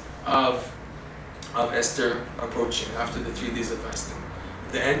force of Esther approaching after the 3 days of fasting.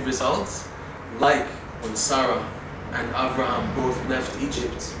 The end result, like when Sarah and Abraham both left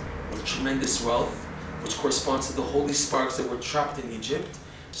Egypt with tremendous wealth, which corresponds to the holy sparks that were trapped in Egypt,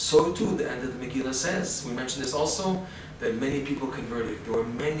 so too the end of the Megillah says, we mentioned this also, that many people converted. There were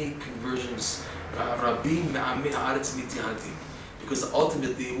many conversions, because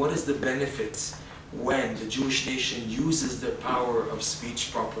ultimately, what is the benefit when the Jewish nation uses their power of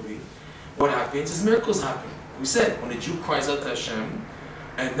speech properly? What happens is miracles happen. We said, when a Jew cries out to Hashem,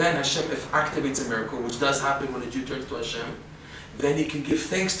 and then Hashem activates a miracle, which does happen when a Jew turns to Hashem, then he can give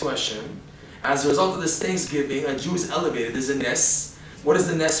thanks to Hashem. As a result of this thanksgiving, a Jew is elevated. There's a nes. What is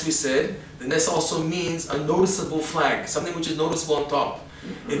the nes we said? The nes also means a noticeable flag, something which is noticeable on top.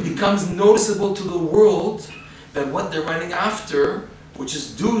 It becomes noticeable to the world that what they're running after, which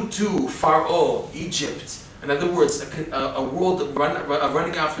is due to Pharaoh, Egypt, in other words, a world of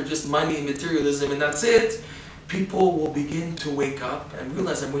running after just money and materialism and that's it, people will begin to wake up and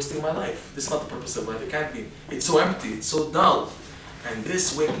realize I'm wasting my life. This is not the purpose of life. It can't be. It's so empty. It's so dull. And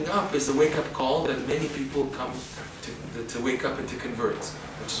this waking up is a wake-up call that many people come to wake up and to convert,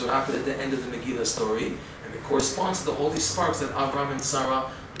 which is what happened at the end of the Megillah story. And it corresponds to the holy sparks that Avram and Sarah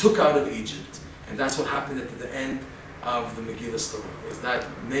took out of Egypt. And that's what happened at the end of the Megillah story. Is that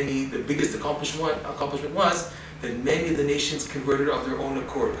the biggest accomplishment was that many of the nations converted of their own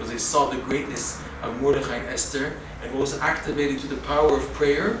accord because they saw the greatness of Mordechai and Esther and what was activated through the power of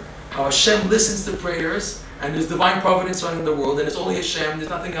prayer, how Hashem listens to prayers and there's divine providence running the world and it's only Hashem, there's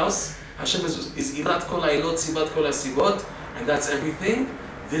nothing else. Hashem is ilat kol ha'ilot, sivat kol ha'sibot, and that's everything.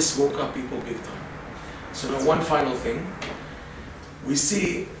 This woke up people big time. So now one final thing. We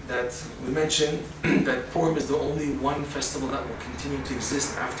see that, we mentioned that Purim is the only one festival that will continue to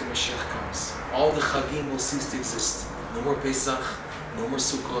exist after Mashiach comes. All the Chagim will cease to exist. No more Pesach, no more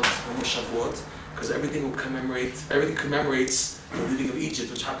Sukkot, no more Shavuot, because everything commemorates the leaving of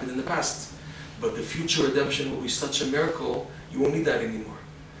Egypt, which happened in the past. But the future redemption will be such a miracle, you won't need that anymore.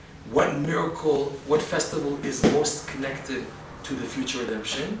 What miracle, what festival is most connected to the future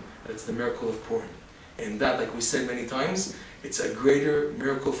redemption? That's the miracle of Purim. And that, like we said many times, it's a greater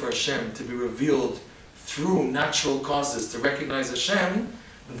miracle for Hashem to be revealed through natural causes to recognize Hashem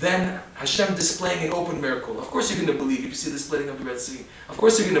than Hashem displaying an open miracle. Of course you're going to believe if you see the splitting of the Red Sea. Of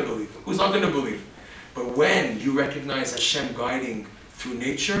course you're going to believe. Who's not going to believe? But when you recognize Hashem guiding through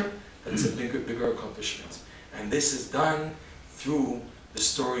nature, that's a bigger accomplishment. And this is done through the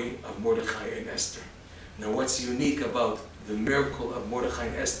story of Mordechai and Esther. Now what's unique about the miracle of Mordechai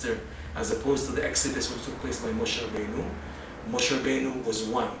and Esther as opposed to the Exodus which took place by Moshe Rabbeinu? Moshe Rabbeinu was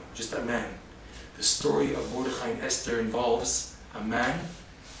one, just a man. The story of Mordechai and Esther involves a man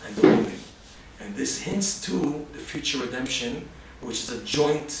and a woman. And this hints to the future redemption, which is a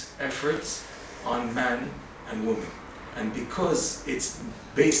joint effort on man and woman. And because it's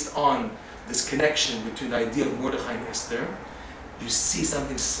based on this connection between the idea of Mordechai and Esther, you see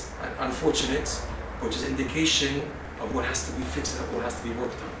something unfortunate, which is indication of what has to be fixed and what has to be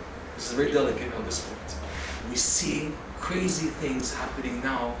worked on. This is very delicate on this point. We see crazy things happening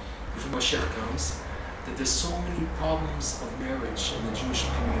now before Mashiach comes, that there's so many problems of marriage in the Jewish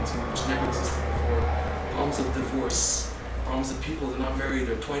community which never existed before. Problems of divorce, problems of people that are not married,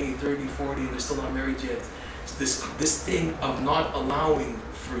 they're 20, 30, 40 and they're still not married yet. So this thing of not allowing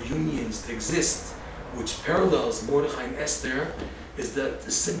for unions to exist, which parallels Mordechai and Esther, is that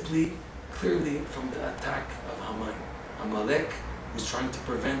simply, clearly from the attack of Haman. Amalek was trying to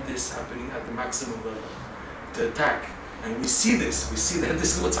prevent this happening at the maximum level, to attack. And we see this, we see that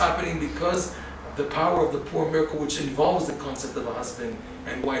this is what's happening because the power of the Purim miracle, which involves the concept of a husband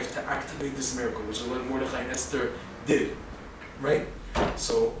and wife to activate this miracle, which is what Mordechai and Esther did, right?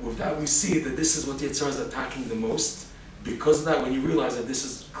 So with that we see that this is what the Yetzer Hara is attacking the most. Because of that, when you realize that this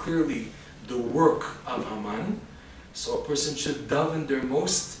is clearly the work of Haman, so a person should daven their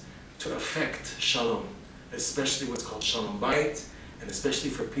most to affect shalom, especially what's called shalom bayit, and especially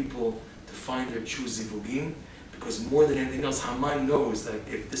for people to find their true zivugim, because more than anything else, Haman knows that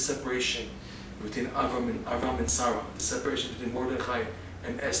if this separation between Avram and Sarah, the separation between Mordechai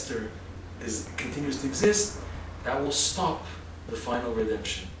and Esther continues to exist, that will stop the final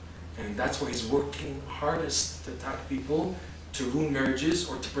redemption. And that's why he's working hardest to attack people, to ruin marriages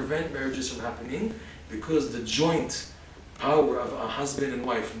or to prevent marriages from happening, because the joint power of a husband and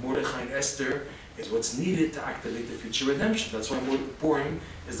wife, Mordechai and Esther, is what's needed to activate the future redemption. That's why Purim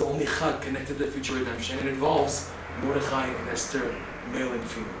is the only chag connected to the future redemption, and involves Mordechai and Esther, male and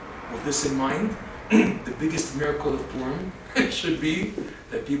female. With this in mind, the biggest miracle of Purim should be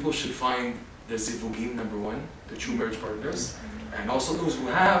that people should find their zivugim, number one, the true marriage partners, and also those who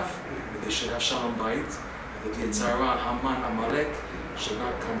have, that they should have shalom bayit, and that the Yetzer Hara, Haman, Amalek should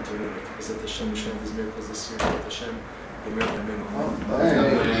not come to ruin it. Because that Hashem should have these miracles this year. That Hashem, the miracle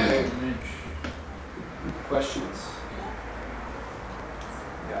Amen. Questions?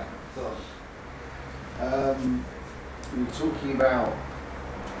 Yeah. We were talking about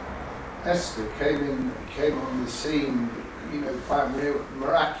Esther came on the scene, quite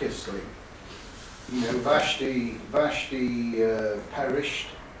miraculously. Vashti perished.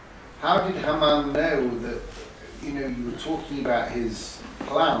 How did Haman know that? You were talking about his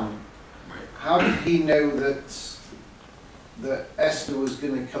plan. How did he know that Esther was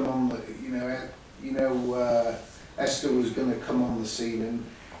going to come on the? Esther was going to come on the scene, and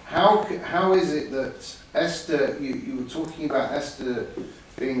how is it that Esther? You were talking about Esther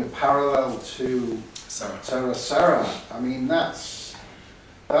being a parallel to Sarah. I mean, that's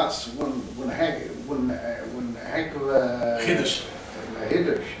one heck of a Chiddush.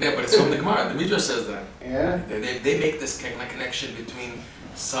 Hiddush. Yeah, but it's from the Gemara. The Midrash says that. Yeah. They make this connection between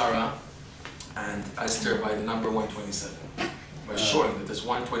Sarah and Esther by the number 127. By showing that there's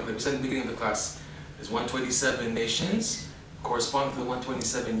 120, like we said in the beginning of the class, there's 127 nations corresponding to the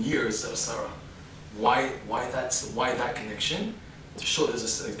 127 years of Sarah. Why that connection? To show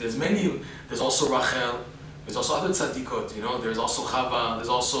there's also Rachel, there's also other tzaddikot, there's also Chava, there's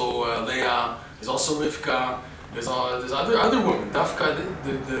also Leah, there's also Rivka, there's other women. Dafka,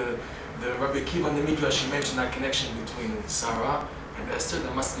 the Rabbi Akiva and the Midrash, he mentioned that connection between Sarah and Esther.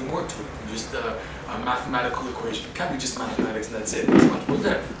 There must be more to it than just a mathematical equation. It can't be just mathematics and that's it. There's much more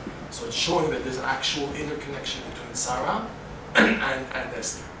depth. So it's showing that there's an actual interconnection between Sarah and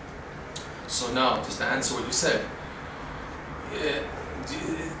Esther. So now, just to answer what you said,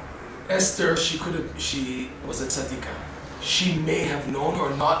 Esther, she was a tzaddikah. She may have known or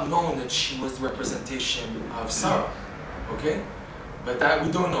not known that she was the representation of Sarah, okay? But that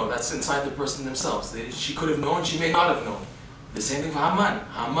we don't know. That's inside the person themselves. She could have known, she may not have known. The same thing for Haman.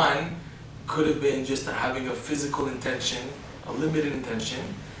 Haman could have been just having a physical intention, a limited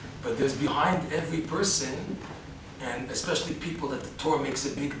intention, but there's behind every person, and especially people that the Torah makes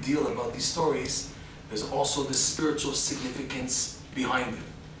a big deal about these stories, there's also the spiritual significance behind them.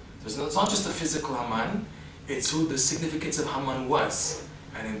 It's not just a physical Haman, it's who the significance of Haman was.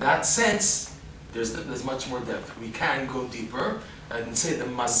 And in that sense, there's much more depth. We can go deeper and say the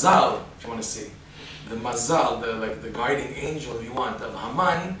mazal, if you want to say, the mazal, the guiding angel, if you want, of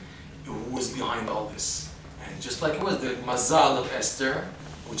Haman, who was behind all this. And just like it was, the mazal of Esther,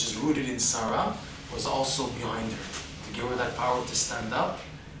 which is rooted in Sarah, was also behind her, to give her that power to stand up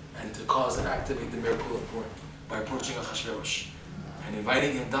and to cause and activate the miracle of Purim by approaching Achashverosh and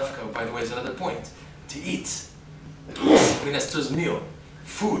inviting him dafka. By the way, is another point, to eat. In Esther's meal,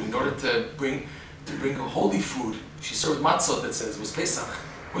 food, in order to bring a holy food. She served matzot, that says, it was Pesach.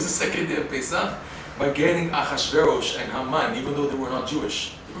 It was the second day of Pesach. By getting Achashverosh and Haman, even though they were not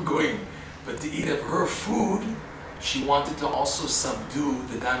Jewish, they were going. But to eat of her food, she wanted to also subdue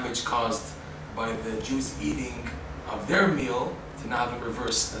the damage caused by the Jews eating of their meal, to now have it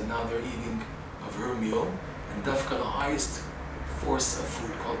reversed, that now they're eating of her meal. And dafka, the highest force of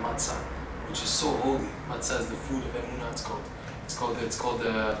food, called matzah, which is so holy. Matzah is the food of emunah, it's called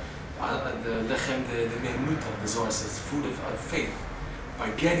the lechem de me'emuta, the Zohar says, food of faith. By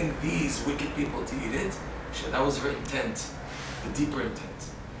getting these wicked people to eat it, that was her intent, the deeper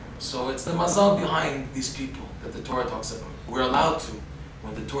intent. So it's the mazal behind these people that the Torah talks about. We're allowed to,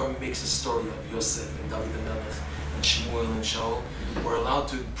 when the Torah makes a story of Yosef and David and Melech and Shmuel and Shaul, we're allowed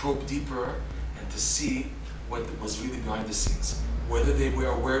to probe deeper and to see what was really behind the scenes. Whether they were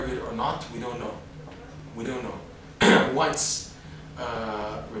aware of it or not, we don't know. We don't know. Once,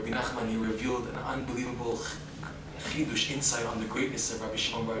 Rabbi Nachman, he revealed an unbelievable chidush insight on the greatness of Rabbi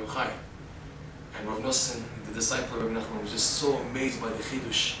Shimon Bar Yochai. And Rav Nosson, the disciple of Rabbi Nachman, was just so amazed by the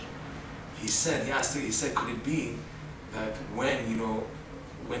chidush. He said, could it be that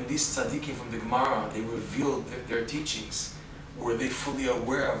when these tzaddikim from the Gemara, they revealed their teachings, were they fully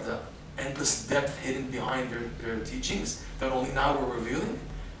aware of the endless depth hidden behind their teachings that only now we're revealing?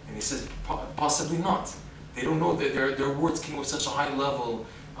 And he says, possibly not. They don't know that their words came with such a high level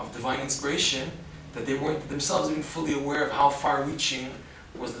of divine inspiration that they weren't themselves even fully aware of how far-reaching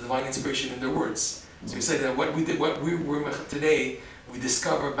was the divine inspiration in their words. So he said that what we were today, we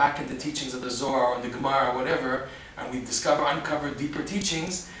discover back in the teachings of the Zohar or the Gemara or whatever, and we uncover deeper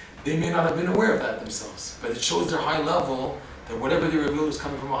teachings, they may not have been aware of that themselves. But it shows their high level, that whatever they revealed was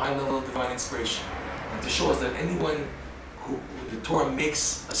coming from a high level of divine inspiration. And to show us that anyone who the Torah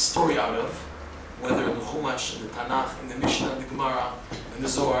makes a story out of, whether in the Chumash, in the Tanakh, in the Mishnah, in the Gemara, in the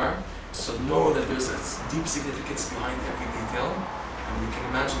Zohar, so know that there's a deep significance behind every detail. And we can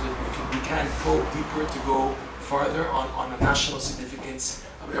imagine that we can probe deeper to go farther on the national significance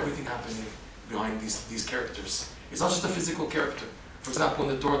of everything happening behind these characters. It's not just a physical character. For example,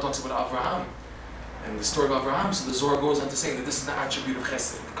 when the Torah talks about Avraham and the story of Avraham, so the Zohar goes on to saying that this is the attribute of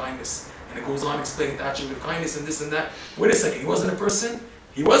chesed, of kindness. And it goes on explaining the attribute of kindness and this and that. Wait a second, he wasn't a person?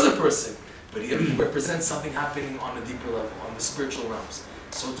 He was a person. But he represents something happening on a deeper level, on the spiritual realms.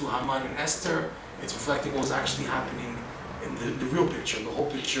 So to Haman and Esther, it's reflecting what was actually happening in the real picture, the whole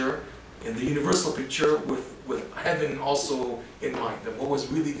picture, in the universal picture, with heaven also in mind. That what was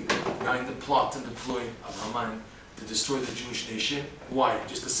really behind the plot and the ploy of Haman to destroy the Jewish nation. Why?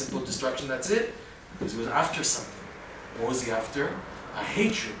 Just a simple destruction, that's it? Because he was after something. What was he after? A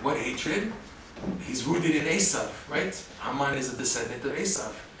hatred. What hatred? he's rooted in Esav, right? Haman is a descendant of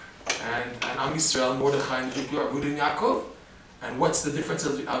Esav. And Am Yisrael, Mordechai, and the Jewish people are rooted in Yaakov. And what's the difference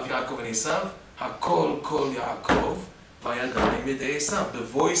of Yaakov and Esav? Hakol kol Yaakov, vayadayim yedei Esav. The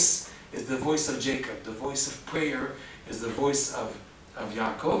voice is the voice of Jacob. The voice of prayer is the voice of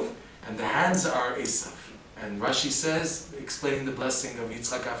Yaakov. And the hands are Esav. And Rashi says, explaining the blessing of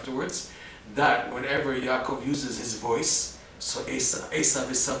Yitzchak afterwards, that whenever Yaakov uses his voice, so Esav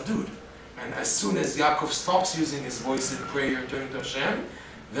is subdued. And as soon as Yaakov stops using his voice in prayer and turning to Hashem,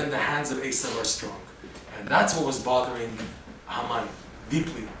 then the hands of Esav are strong. And that's what was bothering Haman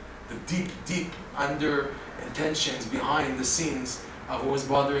deeply. The deep under intentions behind the scenes of what was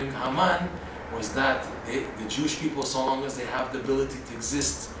bothering Haman was that the Jewish people, so long as they have the ability to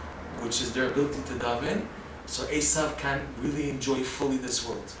exist, which is their ability to daven, so Esav can't really enjoy fully this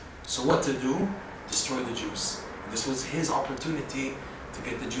world. So what to do? Destroy the Jews. This was his opportunity to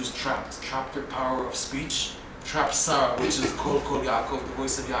get the Jews trapped. Trap their power of speech. Trap Sarah, which is Kol Yaakov, the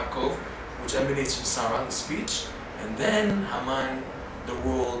voice of Yaakov, which emanates from Sarah, the speech. And then Haman, the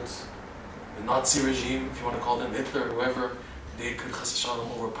world, the Nazi regime, if you want to call them Hitler or whoever, they could chas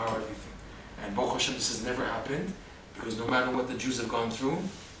shalom overpower everything. And Baruch Hashem, this has never happened, because no matter what the Jews have gone through,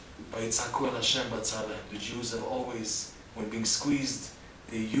 the Jews have always, when being squeezed,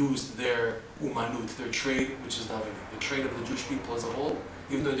 they used their umanut, their trade, which is davening. The trade of the Jewish people as a whole,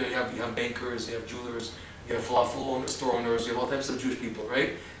 even though you have bankers, you have jewelers, you have falafel store owners, you have all types of Jewish people,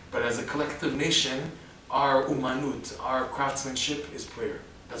 right? But as a collective nation, our umanut, our craftsmanship is prayer.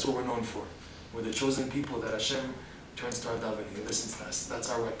 That's what we're known for. We're the chosen people that Hashem turns to our davening and listens to us. That's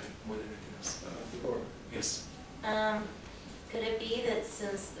our weapon, more than anything else. Yes? Could it be that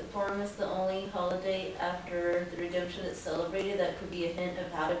since Purim is the only holiday after the redemption that's celebrated, that could be a hint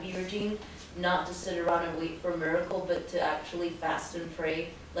of how to be redeemed? Not to sit around and wait for a miracle, but to actually fast and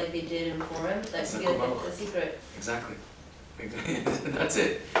pray like they did in Purim? That could be a secret. Exactly. That's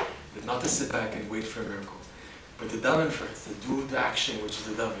it. But not to sit back and wait for a miracle, but to daven first, to do the action, which is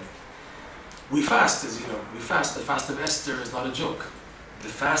the davening. We fast, as you know. We fast. The fast of Esther is not a joke. The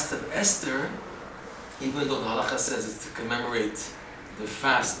fast of Esther, even though the halacha says it's to commemorate the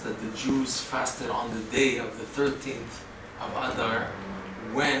fast that the Jews fasted on the day of the 13th of Adar,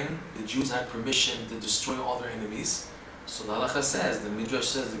 when the Jews had permission to destroy all their enemies. So the halacha says, the Midrash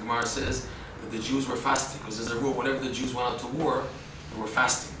says, the Gemara says, that the Jews were fasting, because there's a rule, whenever the Jews went out to war, they were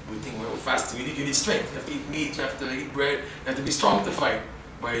fasting. We think we're fasting, you need strength, you have to eat meat, you have to eat bread, you have to be strong to fight.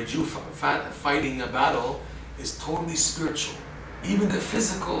 By a Jew fighting a battle is totally spiritual. Even the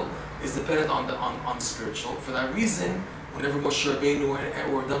physical is dependent on the spiritual. For that reason, whenever Moshe Rabbeinu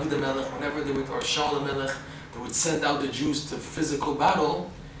or David HaMelech, whenever they would, or Shaul HaMelech, they would send out the Jews to physical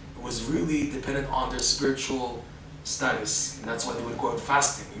battle, it was really dependent on their spiritual status. And that's why they would go out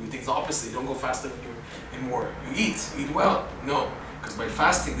fasting. You would think the opposite. You don't go fasting when you're in war. You eat well. No. Because by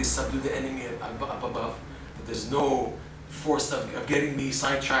fasting, they subdue the enemy up above. That there's no force of getting me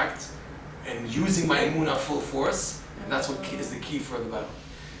sidetracked and using my emunah full force. And that's what is the key for the battle.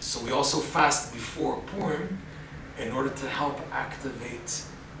 So we also fast before Purim in order to help activate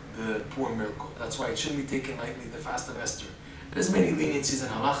the Purim miracle. That's why it shouldn't be taken lightly, the fast of Esther. There's many leniencies in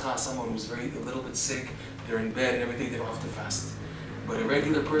halacha. Someone who's a little bit sick, they're in bed and everything, they don't have to fast. But a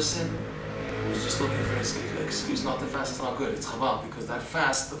regular person who's just looking for an excuse not to fast, it's not good. It's chaval, because that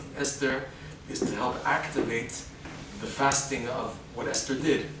fast of Esther is to help activate the fasting of what Esther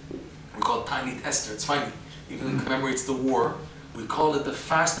did. We call it Ta'anit Esther. It's funny. Even though it commemorates the war, we call it the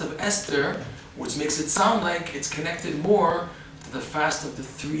fast of Esther, which makes it sound like it's connected more to the fast of the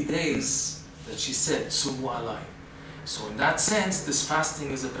 3 days that she said, Tzumu alai. So in that sense, this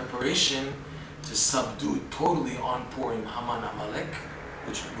fasting is a preparation to subdue totally on Purim Haman Amalek,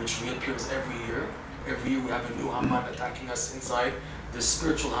 which reappears every year. Every year we have a new Haman attacking us inside. The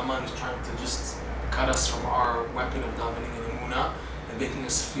spiritual Haman is trying to just cut us from our weapon of davening and emunah, and making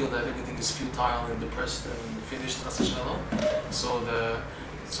us feel that everything is futile and depressed and finished, chas v'shalom.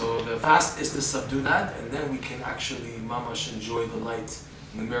 So the fast is to subdue that, and then we can actually mamash enjoy the light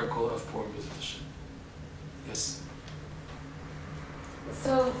and the miracle of Purim B'ezrat Hashem. Yes?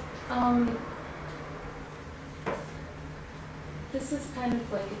 So, this is kind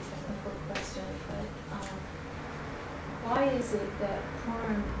of like a technical question, but why is it that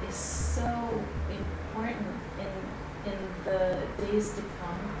Purim is so important in the days to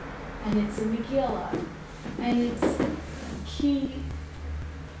come, and it's a Megillah, and it's key,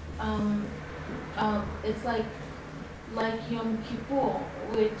 it's like Yom Kippur,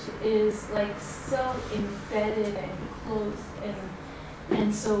 which is like so embedded and close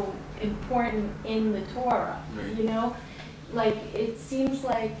and so important in the Torah, right. you know? like, it seems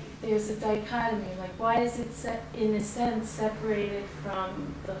like there's a dichotomy, like, why is it in a sense separated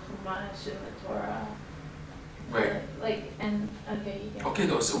from the Chumash and the Torah? Right. Like, and, okay, yeah. Okay,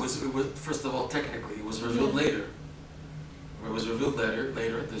 no, so it was, first of all, technically, it was revealed later. It was revealed later,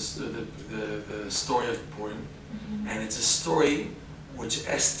 the story of Purim. And it's a story which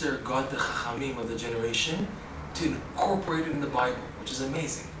Esther got the Chachamim of the generation to incorporate it in the Bible, which is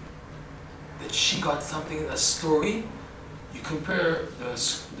amazing. That she got something, a story. You compare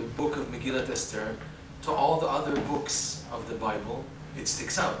the book of Megillat Esther to all the other books of the Bible, it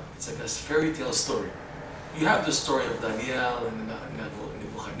sticks out. It's like a fairy tale story. You have the story of Daniel and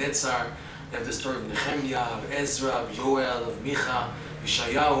Nebuchadnezzar, you have the story of Nehemiah, of Ezra, of Yoel, of Micha,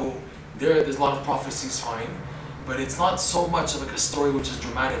 Yeshayahu. There's a lot of prophecies, fine. But it's not so much of like a story which is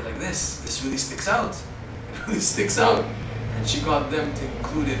dramatic like this. This really sticks out. It really sticks out. And she got them to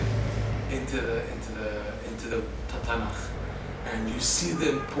include it into the Tanakh. And you see the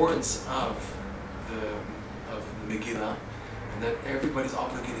importance of the Megillah, and that everybody's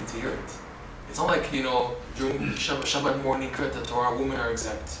obligated to hear it. It's not like, during Shabbat morning, Kriyat Torah, women are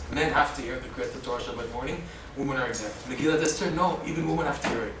exempt. Men have to hear the Kriyat Torah Shabbat morning, women are exempt. Megillah Esther, no, even women have to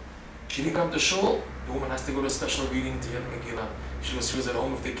hear it. She didn't come to shul, the woman has to go to a special reading to hear the Megillah. She was at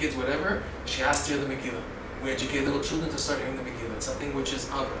home with the kids, whatever, she has to hear the Megillah. We educate little children to start hearing the Megillah. It's something which is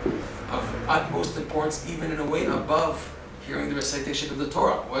of utmost importance, even in a way above hearing the recitation of the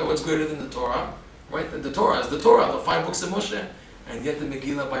Torah. What's greater than the Torah? Right? The Torah is the Torah, the 5 books of Moshe. And yet the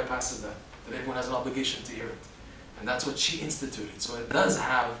Megillah bypasses that everyone has an obligation to hear it. And that's what she instituted. So it does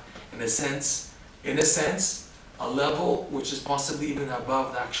have, in a sense, a level which is possibly even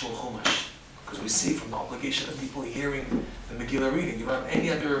above the actual Chumash. Because we see from the obligation of people hearing the Megillah reading. You don't have any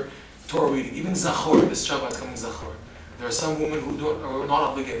other Torah reading. Even Zachor, this Shabbat is coming Zachor. There are some women who are not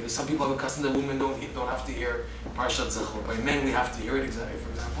obligated. Some people have a custom that women don't have to hear Parshat Zachor. By men, we have to hear it, for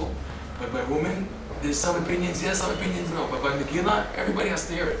example. But by women, there's some opinions yes, some opinions no. But by Megillah, everybody has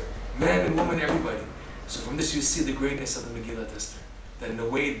to hear it. Men and women, everybody. So from this you see the greatness of the Megillah Esther. That in a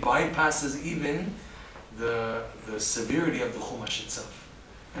way it bypasses even the severity of the Chumash itself.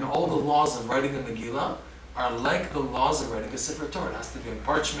 And all the laws of writing a Megillah are like the laws of writing a Sefer Torah. It has to be on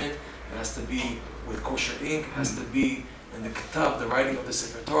parchment, it has to be with kosher ink, it has to be in the Ketav, the writing of the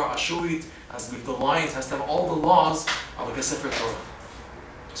Sefer Torah, Ashurit, has to be with the lines, has to have all the laws of like a Sefer Torah.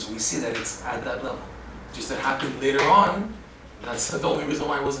 So we see that it's at that level. Just that happened later on. That's the only reason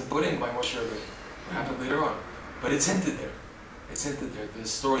why it wasn't put in by Moshe Rabbeinu. It happened later on. But it's hinted there. It's hinted there. The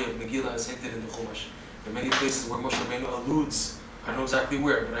story of Megillah is hinted in the Chumash. There are many places where Moshe Rabbeinu alludes. I don't know exactly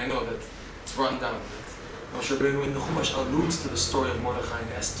where, but I know that it's run down. That Moshe Rabbeinu in the Chumash alludes to the story of Mordechai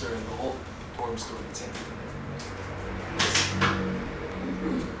and Esther and the whole Purim story. It's hinted in there.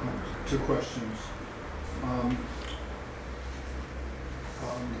 2 questions.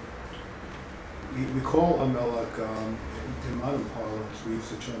 We call Amalek, in modern parlance, we use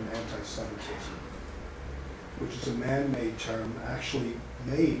the term anti-Semitism, which is a man-made term actually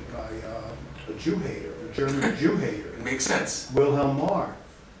made by a Jew hater, a German Jew hater. It makes sense. Wilhelm Marr.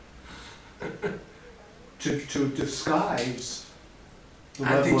 to disguise the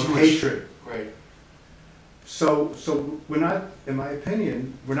level of hatred. Right. So we're not, in my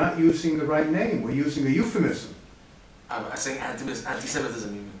opinion, we're not using the right name. We're using a euphemism. I'm saying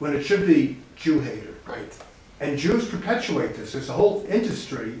anti-Semitism, you mean? When it should be Jew hater. Right. And Jews perpetuate this. There's a whole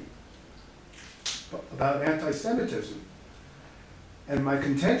industry about anti-Semitism. And my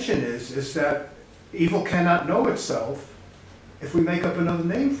contention is that evil cannot know itself if we make up another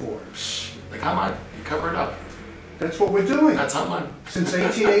name for it. Like Haman, you cover it up. That's what we're doing. That's Haman. Since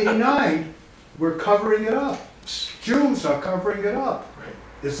 1889, we're covering it up. Jews are covering it up. Right.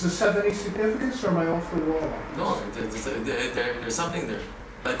 Does this have any significance, or am I off the wall? No, there's something there.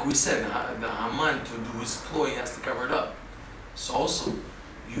 Like we said, the Haman, to do his ploy, he has to cover it up. So also,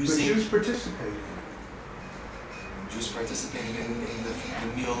 using... But Jews participating. Jews participating in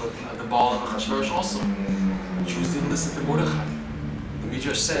the meal of the ball of Achashverosh also. Jews didn't listen to Mordechai. The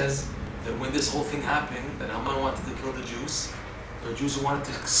Midrash says that when this whole thing happened, that Haman wanted to kill the Jews were Jews who wanted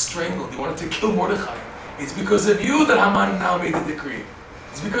to strangle, they wanted to kill Mordechai. It's because of you that Haman now made the decree.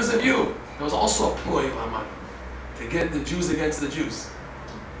 It's because of you. There was also a ploy of Haman to get the Jews against the Jews.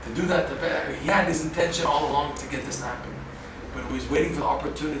 To do that, he had his intention all along to get this to happen. But he was waiting for the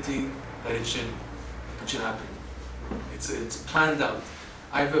opportunity that it should happen. It's planned out.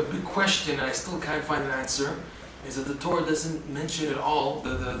 I have a big question, and I still can't find an answer, is that the Torah doesn't mention at all,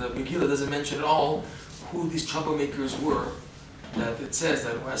 the Megillah doesn't mention at all who these troublemakers were. That it says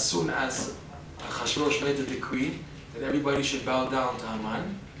that as soon as Achashverosh made the decree that everybody should bow down to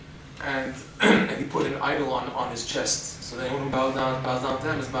Haman, and and he put an idol on his chest. So anyone who bows down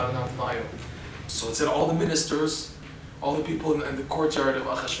to him is bowing down to the idol. So it said all the ministers, all the people in the courtyard of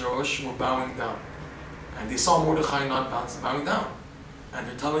Achashverosh were bowing down. And they saw Mordechai not bowing down. And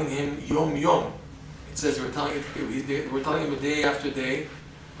they're telling him, Yom Yom. It says they were telling him day after day,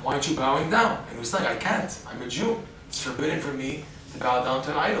 why aren't you bowing down? And he was like, I can't. I'm a Jew. It's forbidden for me to bow down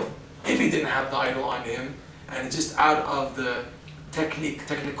to an idol. If he didn't have the idol on him, and it's just out of the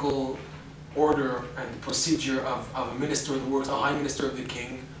technical order and procedure of a minister of the works, a high minister of the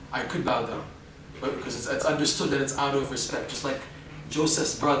king, I could bow down. But because it's understood that it's out of respect. Just like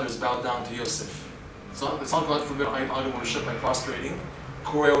Joseph's brothers bowed down to Yosef. It's not about forbidden idol worship by prostrating.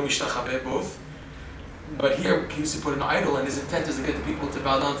 Koreo mishtachaveh, both. But here he used to put an idol, and his intent is to get the people to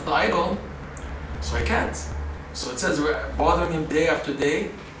bow down to the idol. So I can't. So it says we're bothering him day after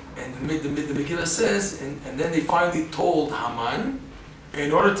day. And the Megillah says, and then they finally told Haman,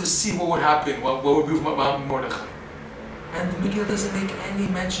 in order to see what would happen, what would be about Mordechai. And the Megillah doesn't make any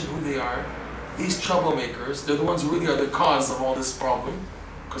mention who they are. These troublemakers, they're the ones who really are the cause of all this problem.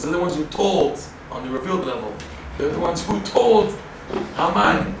 Because they're the ones who told, on the revealed level, they're the ones who told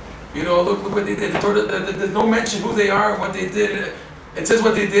Haman, look what they did. There's no mention who they are, what they did. It says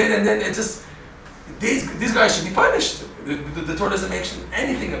what they did, and then it just, these guys should be punished. The Torah doesn't mention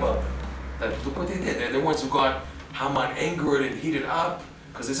anything about them. That look what they did. They're the ones who got Haman angered and heated up,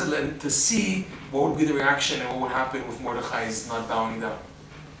 because they said to see what would be the reaction and what would happen with Mordechai's not bowing down.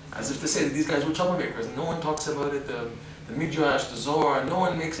 As if to say that these guys were troublemakers. No one talks about it. The Midrash, the Zohar, no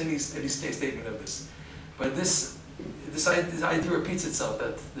one makes any statement of this. But this idea repeats itself,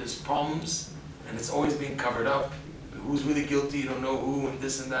 that there's problems and it's always being covered up. Who's really guilty? You don't know who, and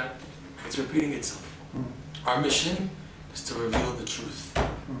this and that. It's repeating itself. Our mission is to reveal the truth,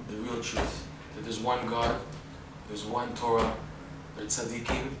 the real truth. That there's one God, there's one Torah, there's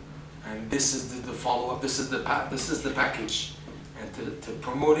tzaddikim, and this is the follow-up. This is the package. And to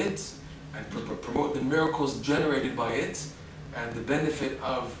promote it, and promote the miracles generated by it, and the benefit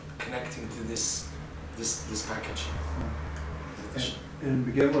of connecting to this package. And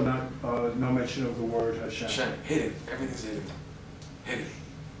Megillah, no mention of the word Hashem. Hashem, hidden. Everything's hidden.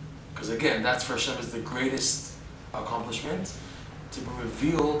 Because again, that's for Hashem is the greatest accomplishment, to be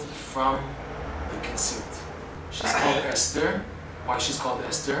revealed from the concealed. She's called Esther. Why she's called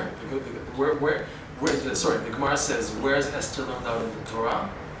Esther? The Gemara says, where's Esther learned out in the Torah?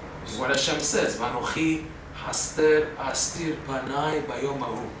 What Hashem says, Vanochi haster astir panai bayom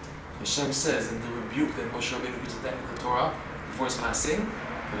hahu. Hashem says in the rebuke that Moshe Rabbeinu gives at the end of the Torah before his passing,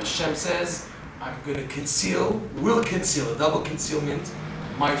 that Hashem says, I'm going to will conceal, a double concealment,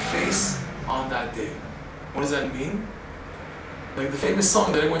 my face on that day. What does that mean? Like the famous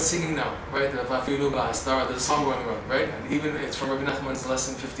song that everyone's singing now, right? The Vafilu Ba'astar, there's a song going around, right? And even it's from Rabbi Nachman's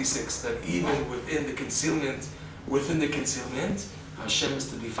lesson 56, that even within the concealment, Hashem is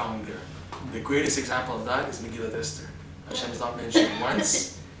to be found there. The greatest example of that is Megillat Esther. Hashem is not mentioned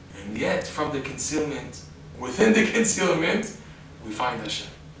once, and yet from the concealment, within the concealment, we find Hashem.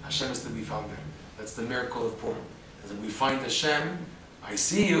 Hashem is to be found there. That's the miracle of Purim. That we find Hashem, I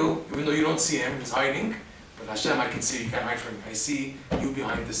see you, even though you don't see him, he's hiding. But Hashem, I can see you, you can't hide from me. I see you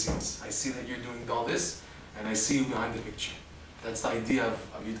behind the scenes. I see that you're doing all this, and I see you behind the picture. That's the idea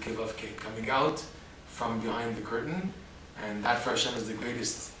of Yud Kei Vav Kei, coming out from behind the curtain, and that for Hashem is the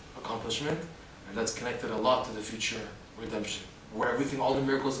greatest accomplishment, and that's connected a lot to the future redemption, where everything, all the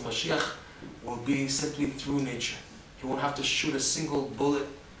miracles of Mashiach will be simply through nature. He won't have to shoot a single bullet,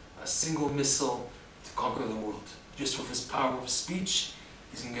 a single missile to conquer the world. Just with his power of speech,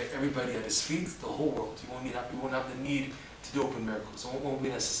 he's going to get everybody at his feet, the whole world. He won't have the need to do open miracles. It won't be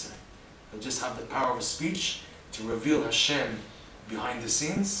necessary. He'll just have the power of speech to reveal Hashem behind the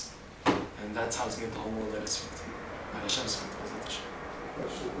scenes, and that's how he's going to get the whole world at his feet. At Hashem's feet.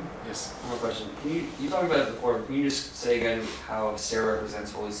 Yes. One more question. You talked about it before, can you just say again how Sarah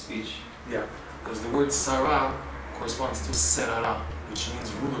represents holy speech? Yeah, because the word Sarah corresponds to Serara, which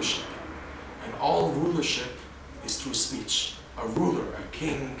means rulership. And all rulership is through speech. A ruler, a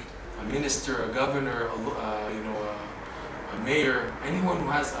king, a minister, a governor, a mayor, anyone who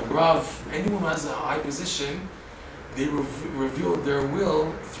has a rav, anyone who has a high position, they reveal their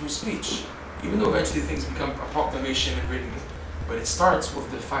will through speech. Even though eventually things become a proclamation and written, but it starts with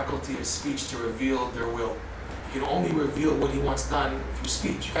the faculty of speech to reveal their will. You can only reveal what he wants done through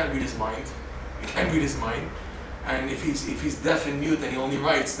speech. You can't read his mind. You can't read his mind. And if he's deaf and mute and he only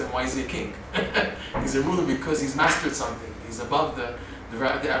writes, then why is he a king? He's a ruler because he's mastered something. He's above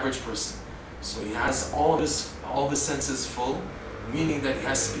the average person. So he has all the senses full, meaning that he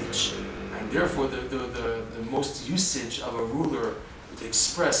has speech. And therefore the most usage of a ruler to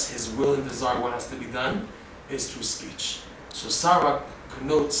express his will and desire what has to be done is through speech. So Sarah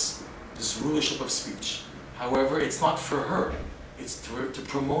connotes this rulership of speech. However, it's not for her. It's to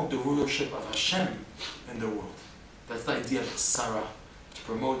promote the rulership of Hashem in the world. That's the idea of Sarah, to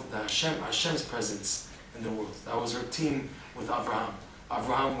promote the Hashem's presence in the world. That was her team with Abraham.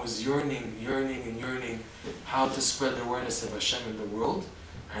 Abraham was yearning how to spread the awareness of Hashem in the world.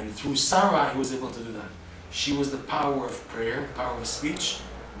 And through Sarah, he was able to do that. She was the power of prayer, power of speech.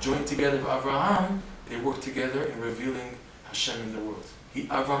 Joined together with Abraham, they worked together in revealing Hashem in the world.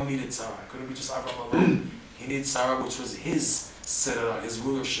 Abraham needed Sarah. It couldn't be just Abraham alone. He needed Sarah, which was his Sarah, his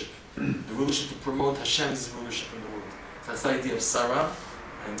rulership. The rulership to promote Hashem's rulership in the world. So that's the idea of Sarah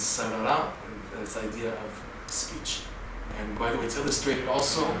and Sarah, and that's the idea of speech. And by the way, it's illustrated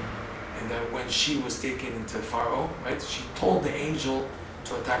also in that when she was taken into Pharaoh, right, she told the angel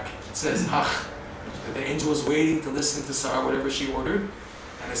to attack him. It says, that the angel was waiting to listen to Sarah, whatever she ordered,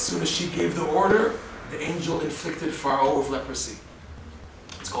 and as soon as she gave the order, the angel inflicted Pharaoh with leprosy.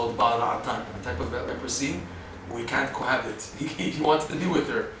 It's called Baal Atan, a type of leprosy where he can't cohabit. He wanted to be with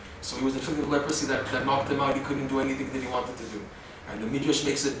her. So he was inflicted with leprosy that knocked him out. He couldn't do anything that he wanted to do. And the Midrash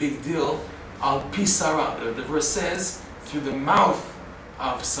makes a big deal. Al pi Sarah, the verse says, through the mouth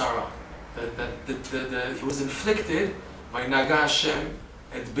of Sarah. That he was inflicted by Naga Hashem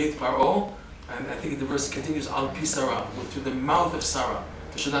at Beit Paro. And I think the verse continues, Al pi Sarah, through the mouth of Sarah.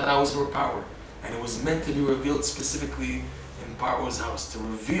 To show that was her power. And it was meant to be revealed specifically in Paro's house, to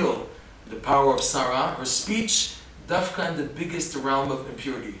reveal the power of Sarah, her speech, Dafka in the biggest realm of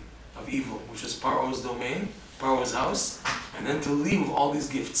impurity, of evil, which is Paro's domain, Paro's house, and then to leave with all these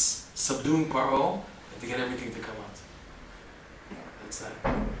gifts, subduing Paro, and to get everything to come out. That's that.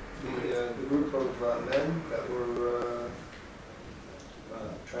 The group of men that were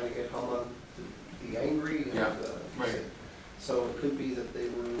trying to get Haman to be angry. And, right. So it could be that they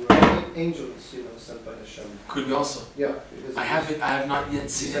were angels, sent by Hashem. Could be also. Yeah. Because I have not yet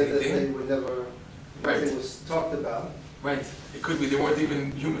seen anything. They were never. It was talked about. Right. It could be. They weren't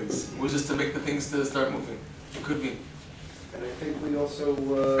even humans. It was just to make the things to start moving. It could be. And I think we also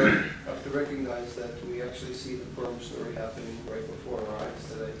have to recognize that we actually see the Purim story happening right before our eyes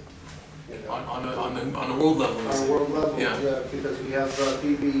today. On a world level. On a world level, yeah. Because we have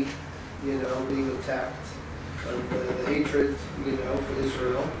Bibi, being attacked. The hatred, for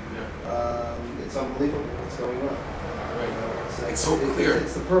Israel. Yeah. It's unbelievable what's going on. Right. It's so clear.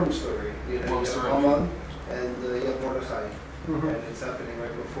 It's the Purim story. Haman and Mordechai. Mm-hmm. And it's happening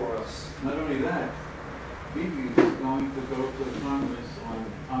right before us. Not only that, Bibi is going to go to the Congress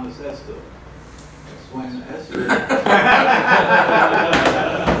on his Esther. That's when Esther.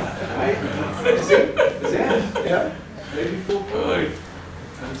 Right? Is it? Yeah. Maybe full point.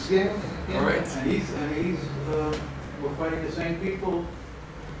 Yeah. All right. And he's we're fighting the same people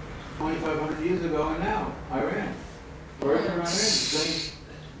 2,500 years ago and now. Iran. We're in Iran. Same.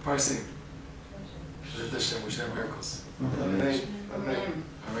 Parsi. We should have miracles. Amen.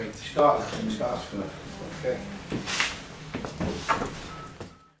 All right. Shkach. Okay.